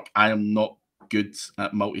going to work. I am not good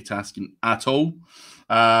at multitasking at all.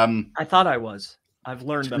 I thought I was. I've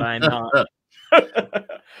learned that I am not.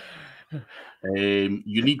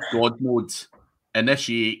 You need God mode.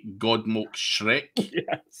 Initiate God mode Shrek.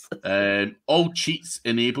 Yes. All cheats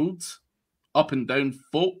enabled. Up and down,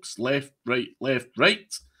 folks. Left, right.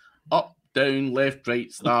 Up, down, left,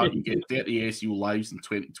 right, start. You get 30 SEO lives in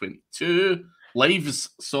 2022. Lives,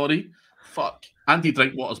 sorry. Fuck. Andy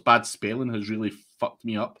Drinkwater's bad spelling has really fucked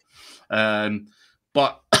me up.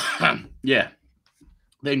 But yeah.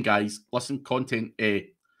 Then, guys, listen, content.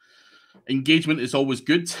 Engagement is always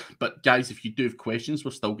good, but guys, if you do have questions,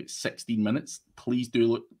 we've still got 16 minutes. Please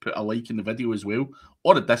do put a like in the video as well,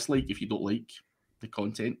 or a dislike if you don't like the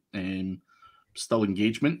content. Still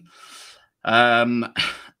engagement.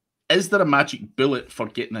 Is there a magic bullet for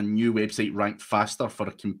getting a new website ranked faster for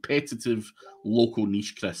a competitive local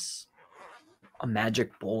niche, Chris? A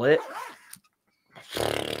magic bullet?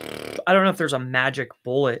 I don't know if there's a magic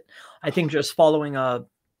bullet. I think just following a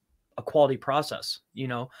quality process, you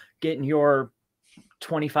know, getting your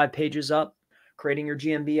 25 pages up, creating your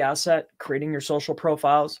GMB asset, creating your social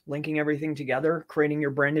profiles, linking everything together, creating your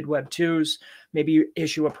branded web 2s, maybe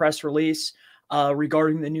issue a press release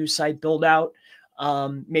regarding the new site build out,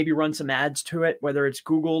 maybe run some ads to it, whether it's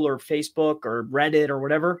Google or Facebook or Reddit or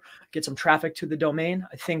whatever, get some traffic to the domain.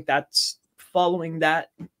 I think that's following that,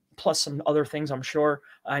 plus some other things I'm sure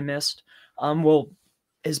I missed,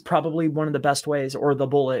 is probably one of the best ways, or the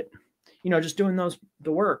bullet. You know, just doing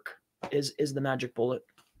the work is the magic bullet.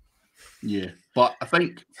 Yeah, but I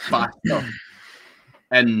think faster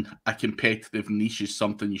in a competitive niche is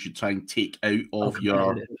something you should try and take out of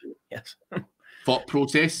your thought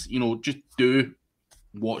process. You know, just do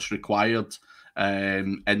what's required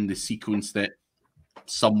in the sequence that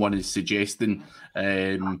someone is suggesting,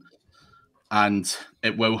 and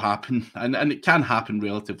it will happen, and it can happen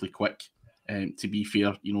relatively quick. To be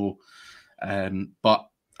fair, you know, but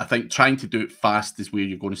I think trying to do it fast is where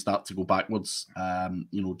you're going to start to go backwards.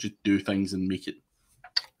 You know, just do things and make it.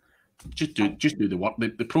 Just do the work.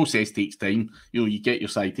 The process takes time. You know, you get your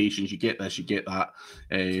citations, you get this, you get that.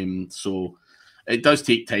 So it does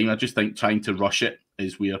take time. I just think trying to rush it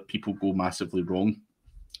is where people go massively wrong.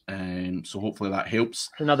 So hopefully that helps.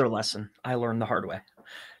 Another lesson I learned the hard way.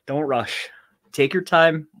 Don't rush. Take your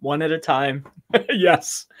time, one at a time.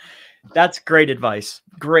 Yes. That's great advice.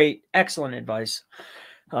 Great, excellent advice.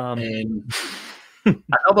 Another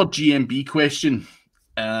GMB question.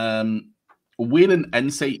 Where in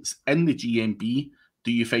insights in the GMB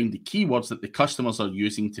do you find the keywords that the customers are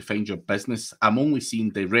using to find your business? I'm only seeing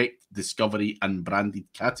direct, discovery, and branded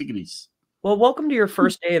categories. Well, welcome to your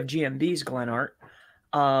first day of GMBs, Glenart.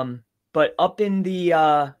 But up in the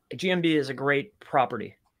GMB is a great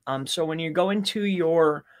property. So when you go into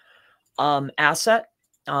your asset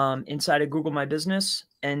inside of Google My Business,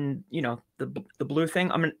 and you know the blue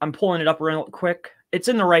thing, I'm pulling it up real quick. It's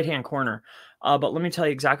in the right hand corner, but let me tell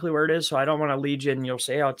you exactly where it is. So I don't want to lead you and you'll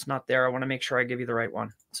say, oh, it's not there. I want to make sure I give you the right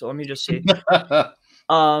one. So let me just see.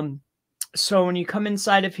 So when you come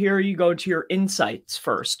inside of here, you go to your insights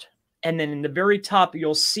first, and then in the very top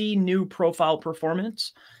you'll see new profile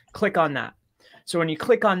performance. Click on that. So when you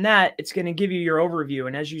click on that, it's going to give you your overview,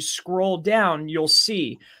 and as you scroll down, you'll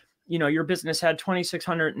see, you know, your business had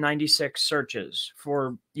 2,696 searches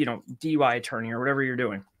for, you know, DUI attorney or whatever you're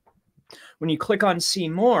doing. When you click on see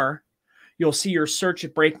more, you'll see your search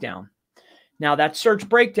breakdown. Now that search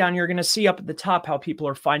breakdown, you're going to see up at the top how people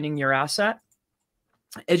are finding your asset.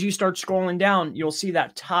 As you start scrolling down, you'll see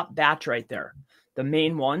that top batch right there. The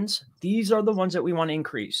main ones, these are the ones that we want to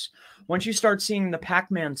increase. Once you start seeing the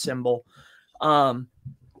Pac-Man symbol,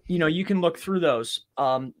 you know, you can look through those.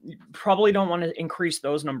 You probably don't want to increase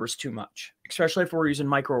those numbers too much, especially if we're using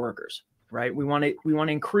micro workers, right? We want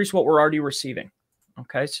to increase what we're already receiving.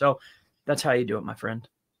 Okay, so that's how you do it, my friend.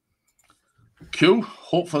 Cool.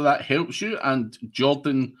 Hopefully that helps you. And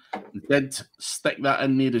Jordan did stick that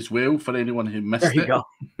in there as well for anyone who missed it.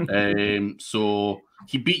 There you go. So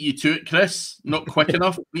he beat you to it, Chris. Not quick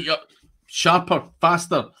enough. Beat you sharper,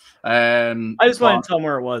 faster. I just wanted to tell him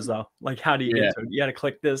where it was, though. Like, how do you get to it? You got to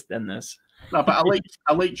click this, then this. No, but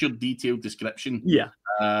I liked your detailed description. Yeah.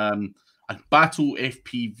 And battle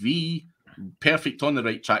FPV, perfect, on the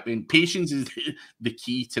right track. Then patience is the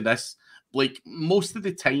key to this. Like most of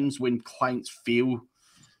the times when clients fail,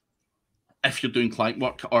 if you're doing client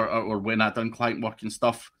work or when I've done client work and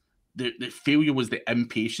stuff, the failure was the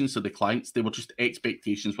impatience of the clients. They were just,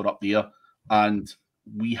 expectations were up there, and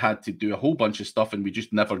we had to do a whole bunch of stuff, and we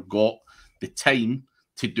just never got the time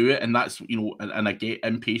to do it. And that's, you know, and I get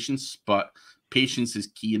impatience, but patience is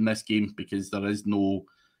key in this game because there is no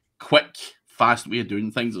quick fast way of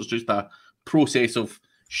doing things. It's just a process of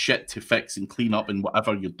shit to fix and clean up and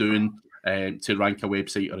whatever you're doing to rank a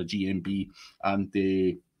website or a GMB, and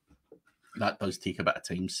that does take a bit of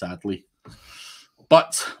time, sadly.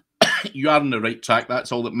 But you are on the right track.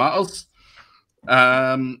 That's all that matters.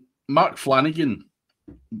 Mark Flanagan,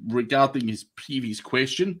 regarding his previous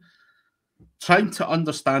question, trying to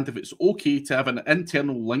understand if it's okay to have an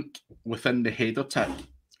internal link within the header tag.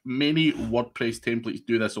 Many WordPress templates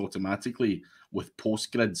do this automatically with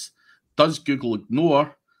post grids. Does Google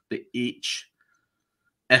ignore the H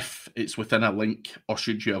if it's within a link, or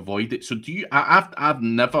should you avoid it? So do you? I've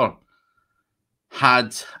never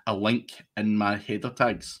had a link in my header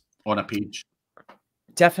tags on a page.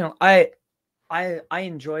 Definitely, I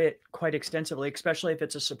enjoy it quite extensively, especially if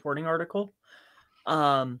it's a supporting article.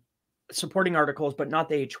 Supporting articles, but not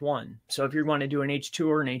the H1. So if you want to do an H2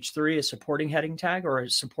 or an H3, a supporting heading tag or a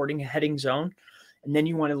supporting heading zone, and then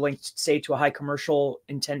you want to link, say, to a high commercial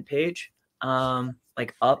intent page,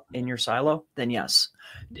 like up in your silo, then yes.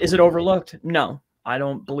 Is it overlooked? No, I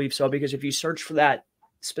don't believe so, because if you search for that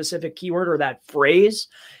specific keyword or that phrase,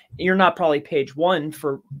 you're not probably page one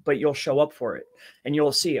but you'll show up for it and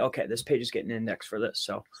you'll see, okay, this page is getting indexed for this.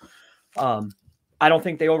 So, I don't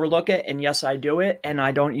think they overlook it. And yes, I do it. And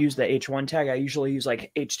I don't use the H1 tag. I usually use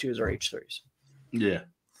like H2s or H3s. Yeah.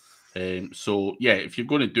 So yeah, if you're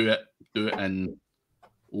going to do it in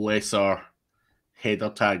lesser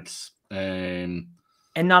header tags. And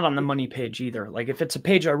not on the money page either. Like if it's a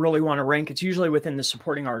page I really want to rank, it's usually within the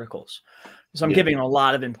supporting articles. So I'm giving a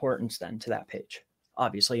lot of importance then to that page,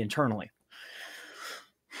 obviously internally.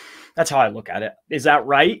 That's how I look at it. Is that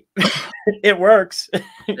right? It works.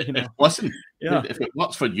 You know? Listen, if it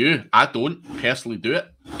works for you, I don't personally do it.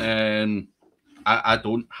 I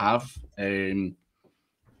don't have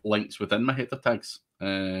links within my header tags,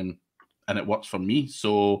 and it works for me.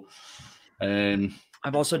 So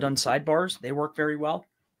I've also done sidebars. They work very well.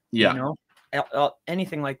 Yeah. You know,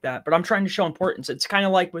 anything like that. But I'm trying to show importance. It's kind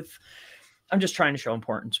of like I'm just trying to show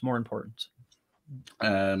importance, more importance.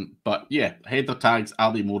 But yeah, header tags,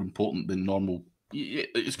 are they more important than normal?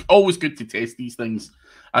 It's always good to test these things.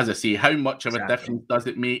 As I say, how much of a difference does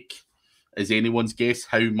it make is anyone's guess.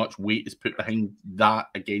 How much weight is put behind that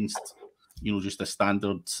against, just a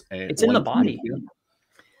standard it's in the body.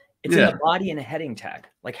 It's in the body and a heading tag.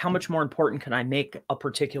 Like, how much more important can I make a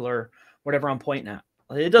particular whatever I'm pointing at?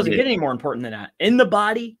 It doesn't get any more important than that. In the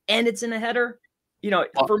body, and it's in a header.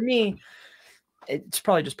 For me, it's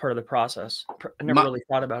probably just part of the process. I never really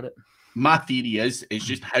thought about it. My theory is it's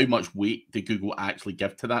just how much weight did Google actually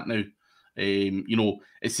give to that now?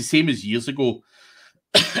 It's the same as years ago.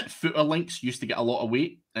 Footer links used to get a lot of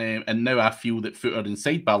weight, and now I feel that footer and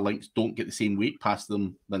sidebar links don't get the same weight past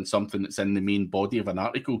them than something that's in the main body of an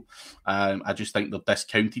article. I just think they're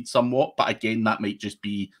discounted somewhat, but again, that might just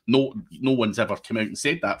be no one's ever come out and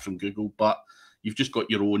said that from Google, but you've just got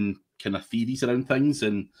your own kind of theories around things,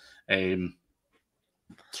 and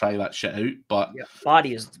try that shit out. But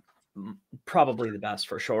body is probably the best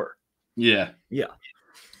for sure. Yeah.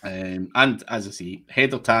 And as I say,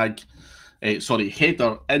 header tag.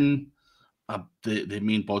 Header in the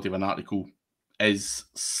main body of an article is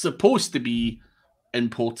supposed to be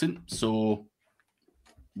important, so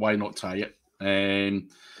why not try it? And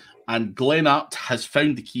Glenart has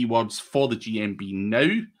found the keywords for the GMB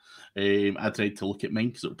now. I tried to look at mine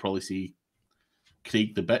because it'll probably say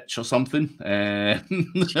Craig the bitch or something.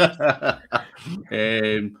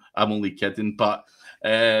 I'm only kidding, but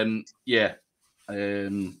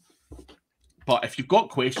but if you've got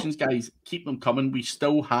questions, guys, keep them coming. We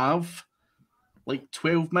still have like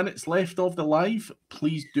 12 minutes left of the live.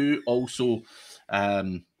 Please do also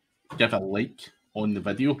give a like on the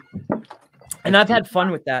video. And I've had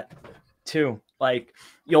fun with that too. Like,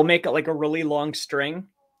 you'll make it like a really long string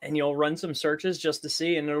and you'll run some searches just to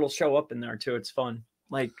see, and it'll show up in there too. It's fun.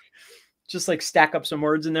 Like, just like stack up some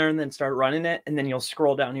words in there and then start running it. And then you'll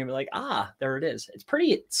scroll down and you'll be like, there it is.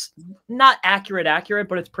 It's not accurate,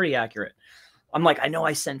 but it's pretty accurate. I'm like, I know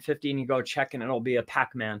I sent 50, and you go check and it'll be a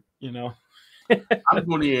Pac-Man, I'm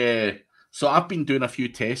going to, so I've been doing a few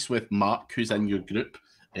tests with Mark, who's in your group,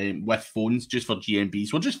 with phones just for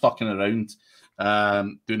GMBs. We're just fucking around,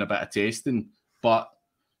 doing a bit of testing, but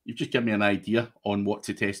you've just given me an idea on what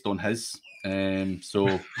to test on his.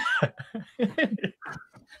 So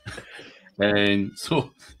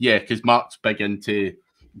yeah, because Mark's big into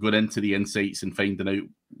going into the insights and finding out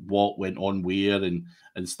what went on where and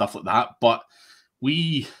stuff like that. But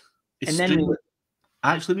I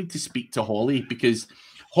actually need to speak to Holly, because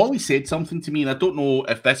Holly said something to me, and I don't know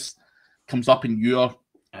if this comes up in your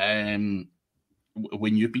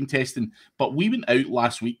when you've been testing. But we went out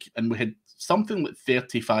last week and we had something like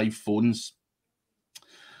 35 phones.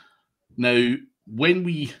 Now, when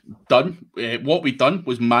we done, what we done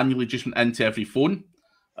was manually just went into every phone,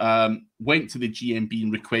 went to the GMB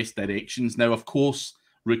and request directions. Now, of course,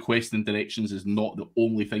 requesting directions is not the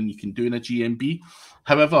only thing you can do in a GMB.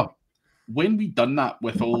 However, when we done that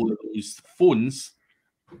with all of those phones,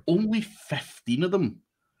 only 15 of them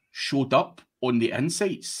showed up on the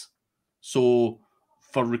insights. So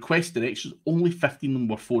for request directions, only 15 of them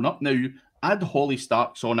were phone up. Now, I had Holly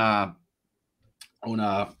Starks on a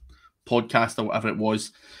podcast or whatever it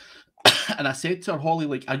was, and I said to her, Holly,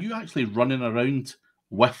 like, are you actually running around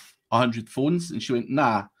with 100 phones? And she went,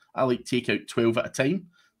 nah, I like take out 12 at a time.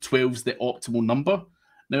 12's the optimal number.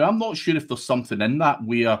 Now, I'm not sure if there's something in that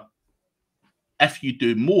where if you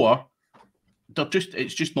do more,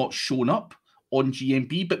 it's just not shown up on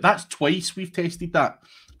GMB, but that's twice we've tested that,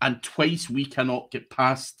 and twice we cannot get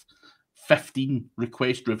past 15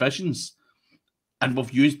 request revisions, and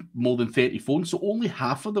we've used more than 30 phones, so only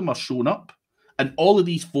half of them are shown up. And all of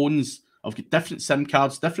these phones have got different SIM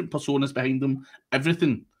cards, different personas behind them,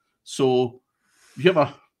 everything. So have you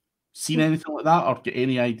ever seen anything like that, or get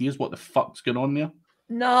any ideas what the fuck's going on there?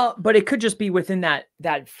 No, but it could just be within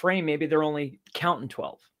that frame. Maybe they're only counting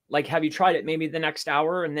 12. Like, have you tried it maybe the next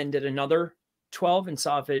hour and then did another 12 and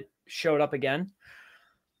saw if it showed up again?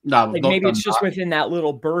 No, like maybe it's just within that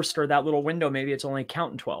little burst or that little window. Maybe it's only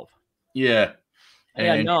counting 12. Yeah.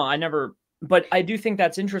 Yeah, no, I never. But I do think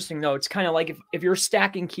that's interesting, though. It's kind of like if you're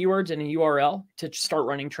stacking keywords in a URL to start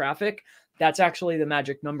running traffic, that's actually the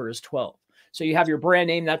magic number is 12. So you have your brand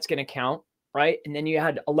name, that's going to count, right? And then you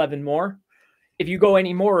had 11 more. If you go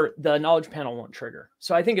any more, the knowledge panel won't trigger.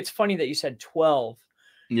 So I think it's funny that you said 12.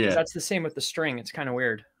 Yeah. That's the same with the string. It's kind of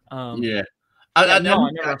weird. Yeah. I never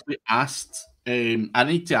actually asked. I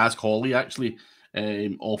need to ask Holly, actually,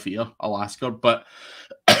 off here. I'll ask her. But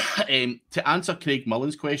to answer Craig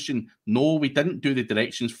Mullen's question, no, we didn't do the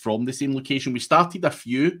directions from the same location. We started a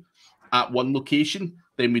few at one location.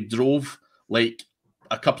 Then we drove like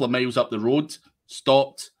a couple of miles up the road,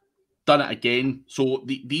 stopped, done it again. So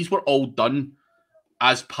these were all done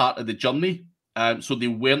as part of the journey. So they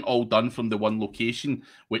weren't all done from the one location,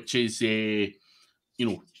 which is, we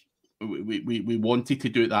wanted to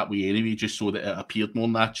do it that way anyway, just so that it appeared more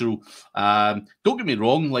natural. Don't get me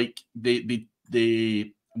wrong, like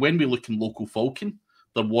when we look in local Falcon,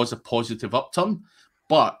 there was a positive upturn,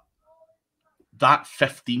 but that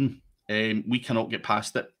 15, we cannot get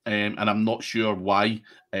past it, and I'm not sure why.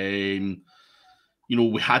 We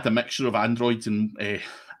had a mixture of Androids and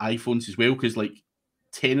iPhones as well, because like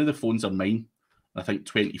 10 of the phones are mine. I think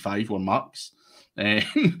 25 were Mark's.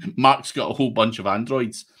 Mark's got a whole bunch of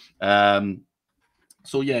Androids.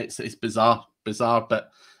 So yeah, it's bizarre,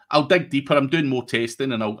 but I'll dig deeper. I'm doing more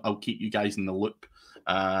testing, and I'll keep you guys in the loop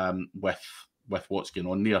with what's going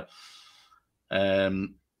on there.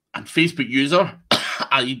 And Facebook user,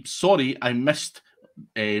 I'm sorry, I missed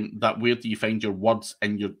that. Where do you find your words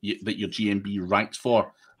in that your GMB ranks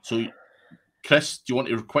for? So, Chris, do you want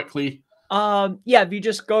to quickly? Yeah, if you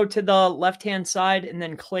just go to the left-hand side and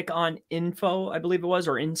then click on info, I believe it was,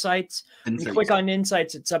 or insights. You click on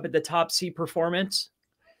insights, it's up at the top, see performance.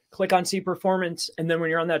 Click on see performance, and then when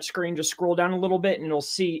you're on that screen, just scroll down a little bit and it'll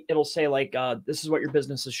say like, this is what your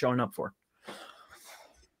business is showing up for.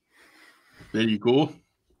 There you go.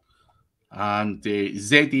 And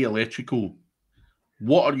ZD Electrical,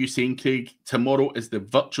 what are you saying, Craig? Tomorrow is the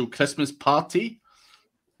virtual Christmas party.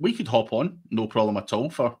 We could hop on, no problem at all,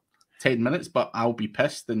 for 10 minutes, but I'll be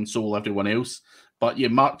pissed, and so will everyone else. But yeah,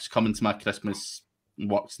 Mark's coming to my Christmas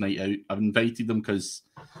works night out. I've invited him because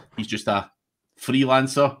he's just a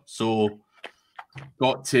freelancer, so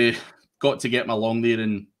got to get him along there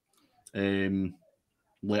and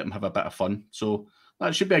let him have a bit of fun. So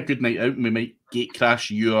that should be a good night out, and we might gate crash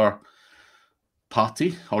your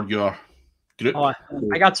party or your group. Oh,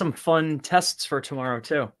 I got some fun tests for tomorrow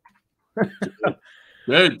too.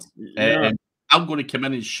 Good. Yeah. I'm going to come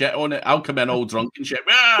in and shit on it. I'll come in all drunk and shit.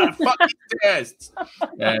 Fuck these tests.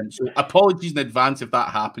 So apologies in advance if that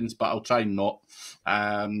happens, but I'll try not.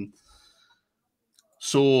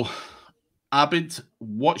 So, Abid,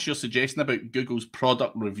 what's your suggestion about Google's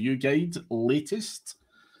product review guide latest?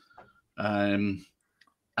 And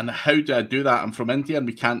how do I do that? I'm from India and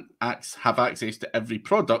we can't have access to every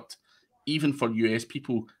product, even for US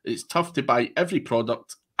people. It's tough to buy every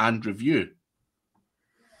product and review.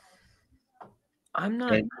 I'm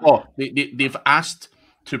not. They've asked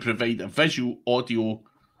to provide a visual, audio,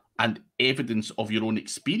 and evidence of your own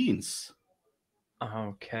experience.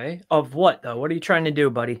 Okay. Of what though? What are you trying to do,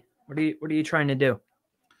 buddy? What are you trying to do?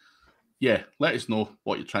 yeah, let us know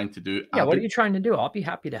what you're trying to do. Yeah, what are you trying to do? I'll be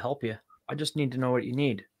happy to help you. I just need to know what you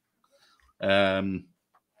need.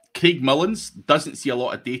 Craig Mullins doesn't see a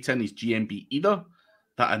lot of data in his GMB either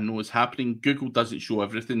that I know is happening. Google doesn't show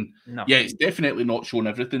everything. No. Yeah, it's definitely not showing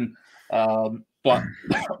everything. But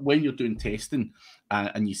when you're doing testing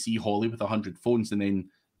and you see Holly with 100 phones and then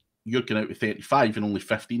you're going out with 35 and only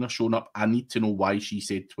 15 are showing up, I need to know why she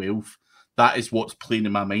said 12. That is what's playing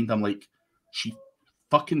in my mind. I'm like, she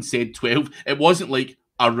fucking said 12. It wasn't like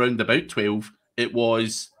around about 12. It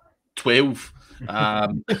was 12.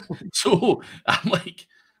 So I'm like,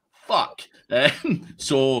 fuck.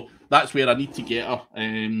 So that's where I need to get her.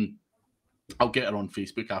 I'll get her on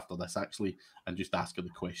Facebook after this, actually, and just ask her the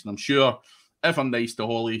question. I'm sure if I'm nice to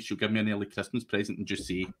Holly, she'll give me an early Christmas present and just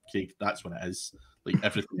say, Craig, that's what it is. Like,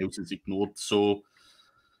 everything else is ignored. So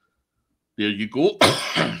there you go.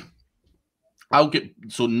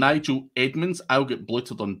 So Nigel Edmonds, I'll get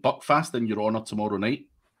bloated on Buckfast in your honour tomorrow night.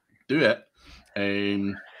 Do it.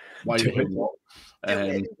 Why not?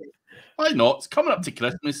 Why not? It's coming up to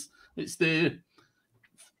Christmas. It's the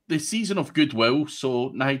season of goodwill.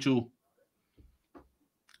 So Nigel,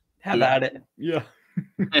 have at it. Yeah.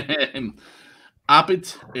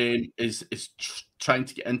 Abid is trying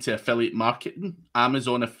to get into affiliate marketing,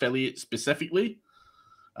 Amazon affiliate specifically,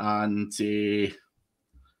 and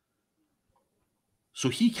so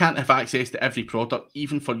he can't have access to every product,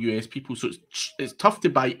 even for US people. So it's tough to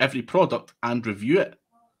buy every product and review it.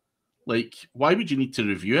 Like, why would you need to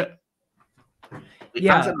review it? Like,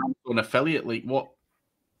 yeah, as an Amazon affiliate, like what?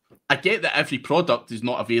 I get that every product is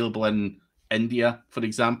not available in India, for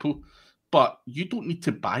example, but you don't need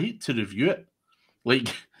to buy it to review it.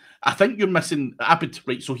 Like, I think you're missing Abid,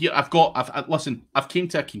 right? So here I've came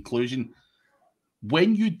to a conclusion.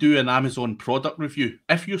 When you do an Amazon product review,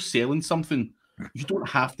 if you're selling something, you don't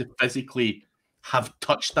have to physically have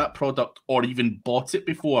touched that product or even bought it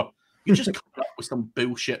before. You just come up with some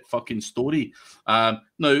bullshit fucking story. Now,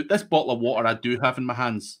 this bottle of water I do have in my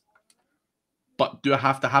hands, but do I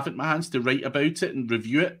have to have it in my hands to write about it and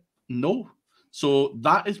review it? No. So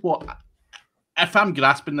that is what, if I'm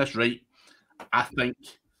grasping this right, I think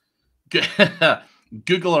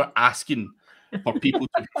Google are asking for people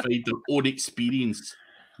to provide their own experience.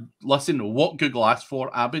 Listen, what Google asks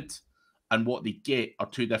for, Abid, and what they get are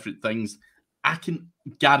two different things. I can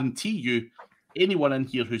guarantee you, anyone in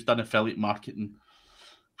here who's done affiliate marketing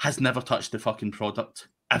has never touched the fucking product,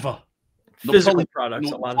 ever. Physical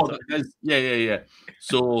products, a lot of times. Yeah.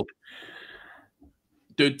 So,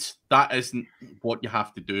 dude, that isn't what you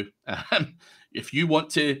have to do. If you want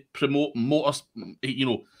to promote motors,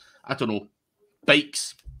 I don't know,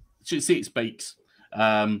 bikes, should say it's bikes.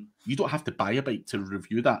 You don't have to buy a bike to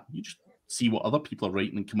review that. You just see what other people are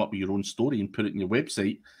writing and come up with your own story and put it in your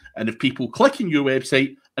website. And if people click on your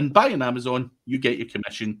website and buy on Amazon, you get your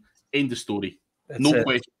commission. End of story. No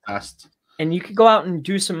question asked. And you could go out and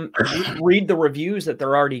do read the reviews that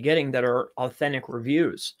they're already getting that are authentic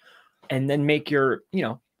reviews, and then make your,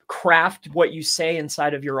 craft what you say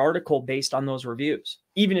inside of your article based on those reviews,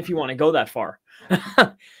 even if you want to go that far.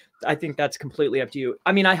 I think that's completely up to you.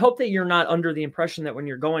 I mean, I hope that you're not under the impression that when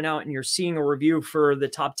you're going out and you're seeing a review for the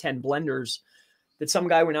top 10 blenders, that some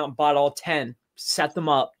guy went out and bought all 10, set them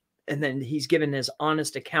up, and then he's given his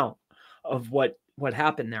honest account of what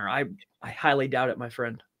happened there. I highly doubt it, my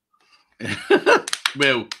friend.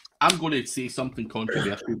 Well, I'm going to say something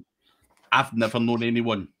controversial. I've never known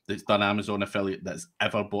anyone that's done Amazon affiliate that's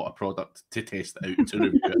ever bought a product to test it out to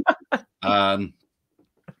review it.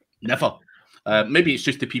 Never. Maybe it's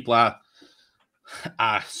just the people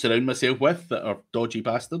I surround myself with that are dodgy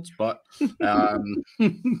bastards, but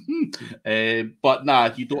but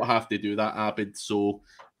nah, you don't have to do that, Abid. So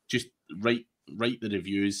just write the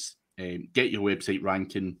reviews, get your website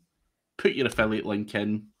ranking, put your affiliate link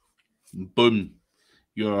in, boom,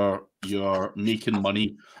 you're making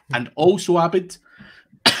money. And also, Abid,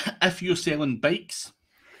 if you're selling bikes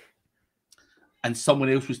and someone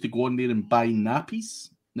else was to go on there and buy nappies,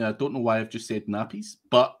 now I don't know why I've just said nappies,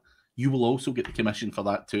 but you will also get the commission for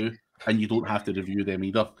that too, and you don't have to review them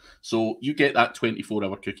either. So you get that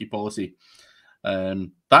 24-hour cookie policy.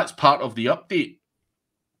 That's part of the update.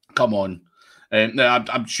 Come on. Now,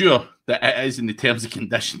 I'm sure that it is in the terms and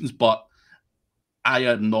conditions, but I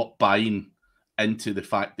am not buying into the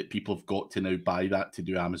fact that people have got to now buy that to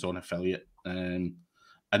do Amazon affiliate, and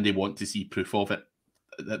they want to see proof of it.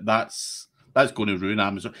 That's going to ruin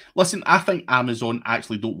Amazon. Listen, I think Amazon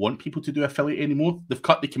actually don't want people to do affiliate anymore. They've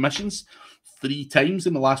cut the commissions 3 times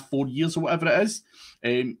in the last 4 years or whatever it is.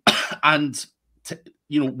 And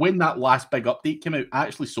when that last big update came out, I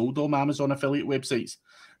actually sold all my Amazon affiliate websites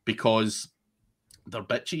because they're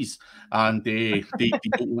bitches, and they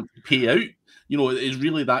don't want to pay out. You know, it's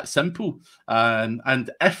really that simple.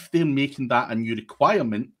 And if they're making that a new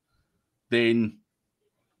requirement, then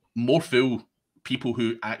more fool people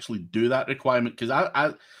who actually do that requirement, because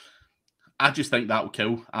I just think that will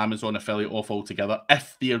kill Amazon affiliate off altogether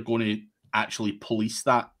if they are going to actually police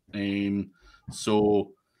that.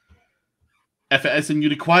 So if it is a new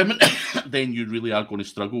requirement, then you really are going to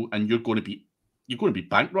struggle, and you're going to be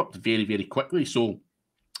bankrupt very, very quickly. So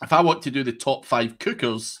if I want to do the top 5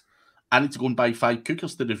 cookers, I need to go and buy 5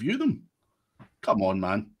 cookers to review them. Come on,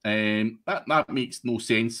 man. That makes no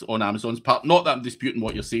sense on Amazon's part. Not that I'm disputing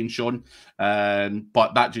what you're saying, Sean,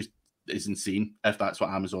 but that just is insane if that's what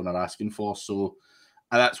Amazon are asking for. So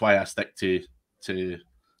that's why I stick to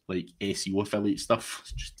like SEO affiliate stuff.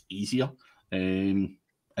 It's just easier, and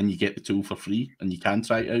you get the tool for free, and you can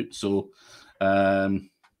try it out. So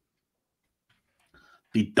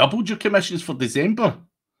they doubled your commissions for December.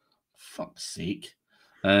 Fuck's sake.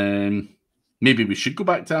 Maybe we should go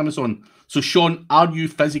back to Amazon. So, Sean, are you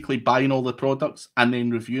physically buying all the products and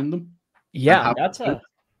then reviewing them? Yeah,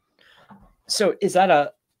 So is that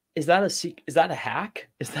a hack?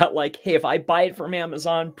 Is that like, hey, if I buy it from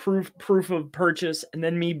Amazon, proof of purchase, and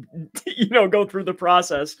then me, go through the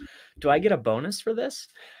process, do I get a bonus for this?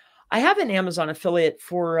 I have an Amazon affiliate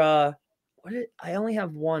for I only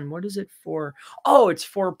have one. What is it for? Oh, it's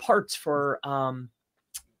for parts for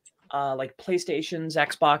like PlayStations,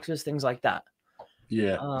 Xboxes, things like that.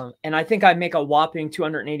 Yeah. And I think I make a whopping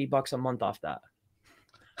 $280 a month off that.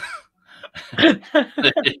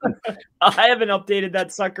 I haven't updated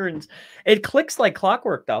that sucker, and it clicks like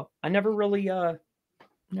clockwork though. I never really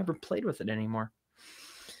never played with it anymore.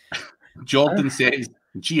 Jordan says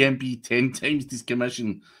GMB 10 times this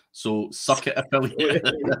commission, so suck it, affiliate.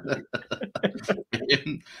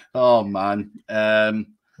 Oh man.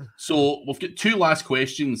 So we've got 2 last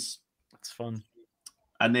questions. It's fun.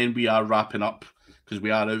 And then we are wrapping up because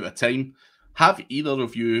we are out of time. Have either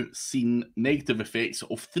of you seen negative effects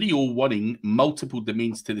of 301ing multiple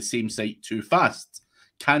domains to the same site too fast?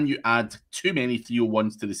 Can you add too many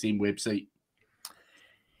 301s to the same website?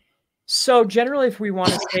 So generally, if we want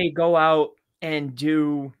to say go out and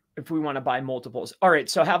if we want to buy multiples. All right.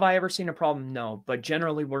 So have I ever seen a problem? No. But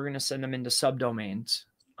generally, we're going to send them into subdomains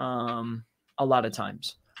a lot of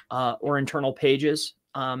times or internal pages.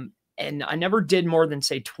 And I never did more than,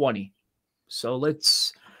 say, 20. So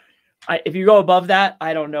if you go above that,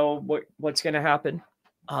 I don't know what's going to happen.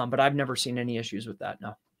 But I've never seen any issues with that.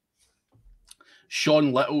 No.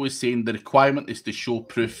 Sean Little is saying the requirement is to show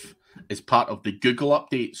proof as part of the Google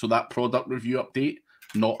update. So that product review update,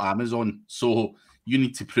 not Amazon. So you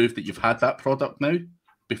need to prove that you've had that product now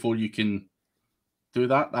before you can do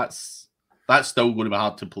that. That's still going to be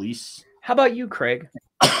hard to police. How about you, Craig?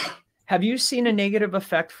 Have you seen a negative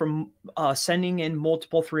effect from sending in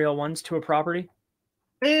multiple 301s to a property?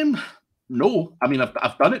 No. I mean,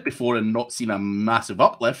 I've done it before and not seen a massive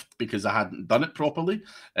uplift because I hadn't done it properly.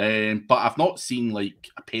 But I've not seen like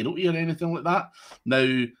a penalty or anything like that.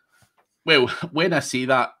 Now, well, when I say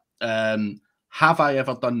that, have I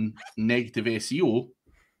ever done negative SEO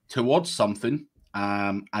towards something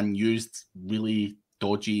and used really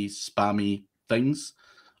dodgy, spammy things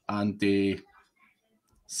and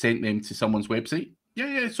sent them to someone's website?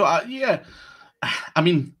 Yeah. So, I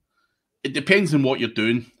mean, it depends on what you're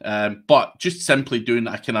doing, but just simply doing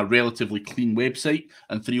a kind of relatively clean website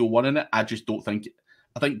and 301 in it, I just don't think.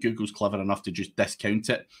 I think Google's clever enough to just discount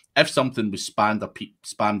it. If something was spammed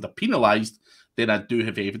or penalised, then I do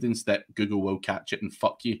have evidence that Google will catch it and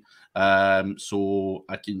fuck you. So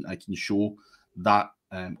I can show that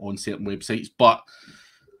on certain websites, but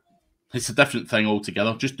it's a different thing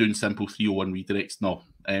altogether. Just doing simple 301 redirects, no.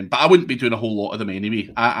 But I wouldn't be doing a whole lot of them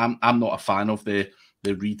anyway. I'm not a fan of the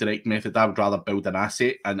redirect method. I would rather build an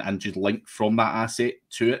asset and just link from that asset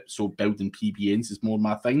to it. So building PBNs is more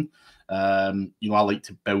my thing. I like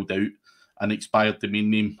to build out an expired domain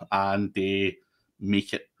name and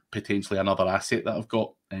make it potentially another asset that I've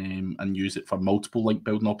got and use it for multiple link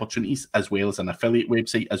building opportunities, as well as an affiliate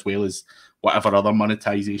website, as well as whatever other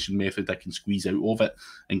monetization method I can squeeze out of it,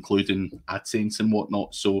 including AdSense and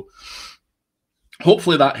whatnot. So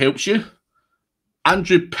hopefully that helps you.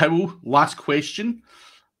 Andrew Powell, last question.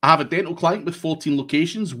 I have a dental client with 14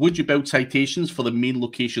 locations. Would you build citations for the main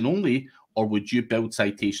location only, or would you build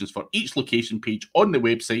citations for each location page on the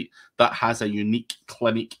website that has a unique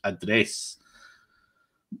clinic address?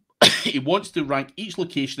 He wants to rank each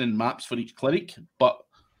location in maps for each clinic, but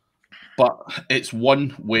it's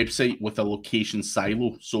one website with a location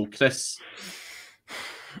silo. So, Chris.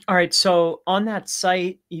 All right. So on that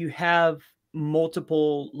site, you have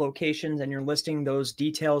multiple locations and you're listing those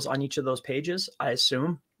details on each of those pages, I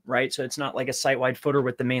assume, right? So it's not like a site-wide footer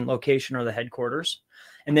with the main location or the headquarters.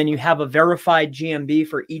 And then you have a verified GMB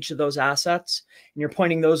for each of those assets. And you're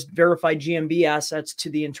pointing those verified GMB assets to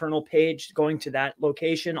the internal page, going to that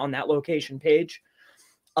location on that location page.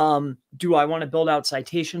 Do I want to build out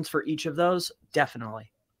citations for each of those?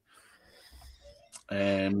 Definitely.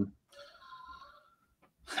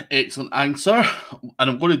 Excellent answer. And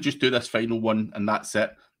I'm going to just do this final one, and that's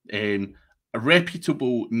it. A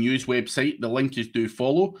reputable news website, the link is do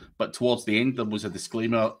follow, but towards the end, there was a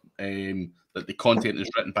disclaimer that the content is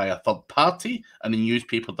written by a third party and the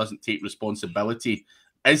newspaper doesn't take responsibility.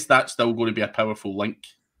 Is that still going to be a powerful link?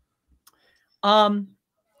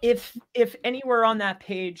 If anywhere on that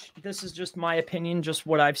page, this is just my opinion, just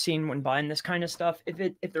what I've seen when buying this kind of stuff.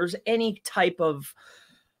 If there's any type of,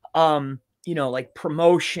 you know, like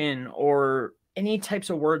promotion or any types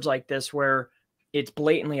of words like this where it's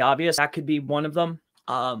blatantly obvious, that could be one of them.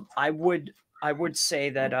 I would say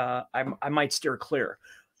that I might steer clear.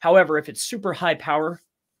 However, if it's super high power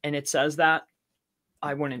and it says that,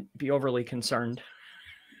 I wouldn't be overly concerned.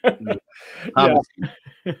 I'm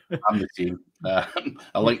the same.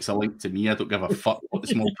 A link's a link to me. I don't give a fuck what the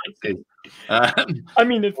small print says. I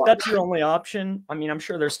mean, if that's your only option, I mean, I'm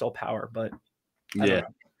sure there's still power, but yeah.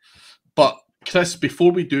 But Chris,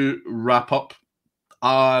 before we do wrap up,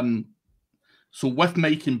 so with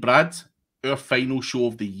Mike and Brad, our final show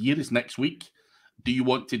of the year is next week. Do you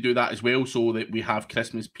want to do that as well so that we have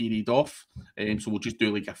Christmas period off? So we'll just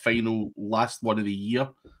do like a final last one of the year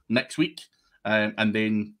next week. And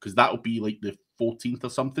then, because that'll be like the 14th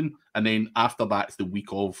or something. And then after that, it's the week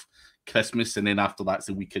of Christmas. And then after that's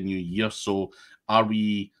the week of New Year. So are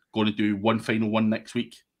we going to do one final one next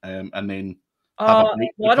week? And then have a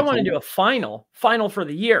break? Well, I don't want to do a final for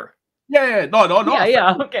the year. Yeah. No.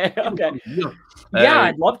 Yeah. Okay. Yeah,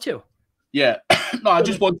 I'd love to. Yeah. No, I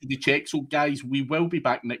just wanted to check. So, guys, we will be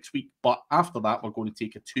back next week. But after that, we're going to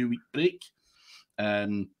take a 2-week break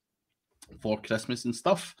for Christmas and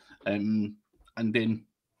stuff. And then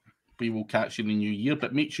we will catch you in the new year.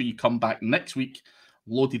 But make sure you come back next week,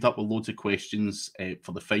 loaded up with loads of questions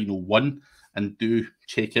for the final one. And do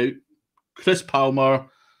check out Chris Palmer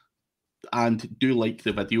and do like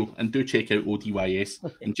the video and do check out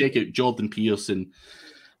ODYS and check out Jordan Pierce and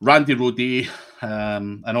Randy Rodet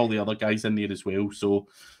and all the other guys in there as well. So,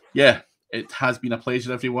 yeah, it has been a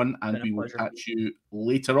pleasure, everyone. And we will catch you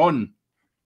later on.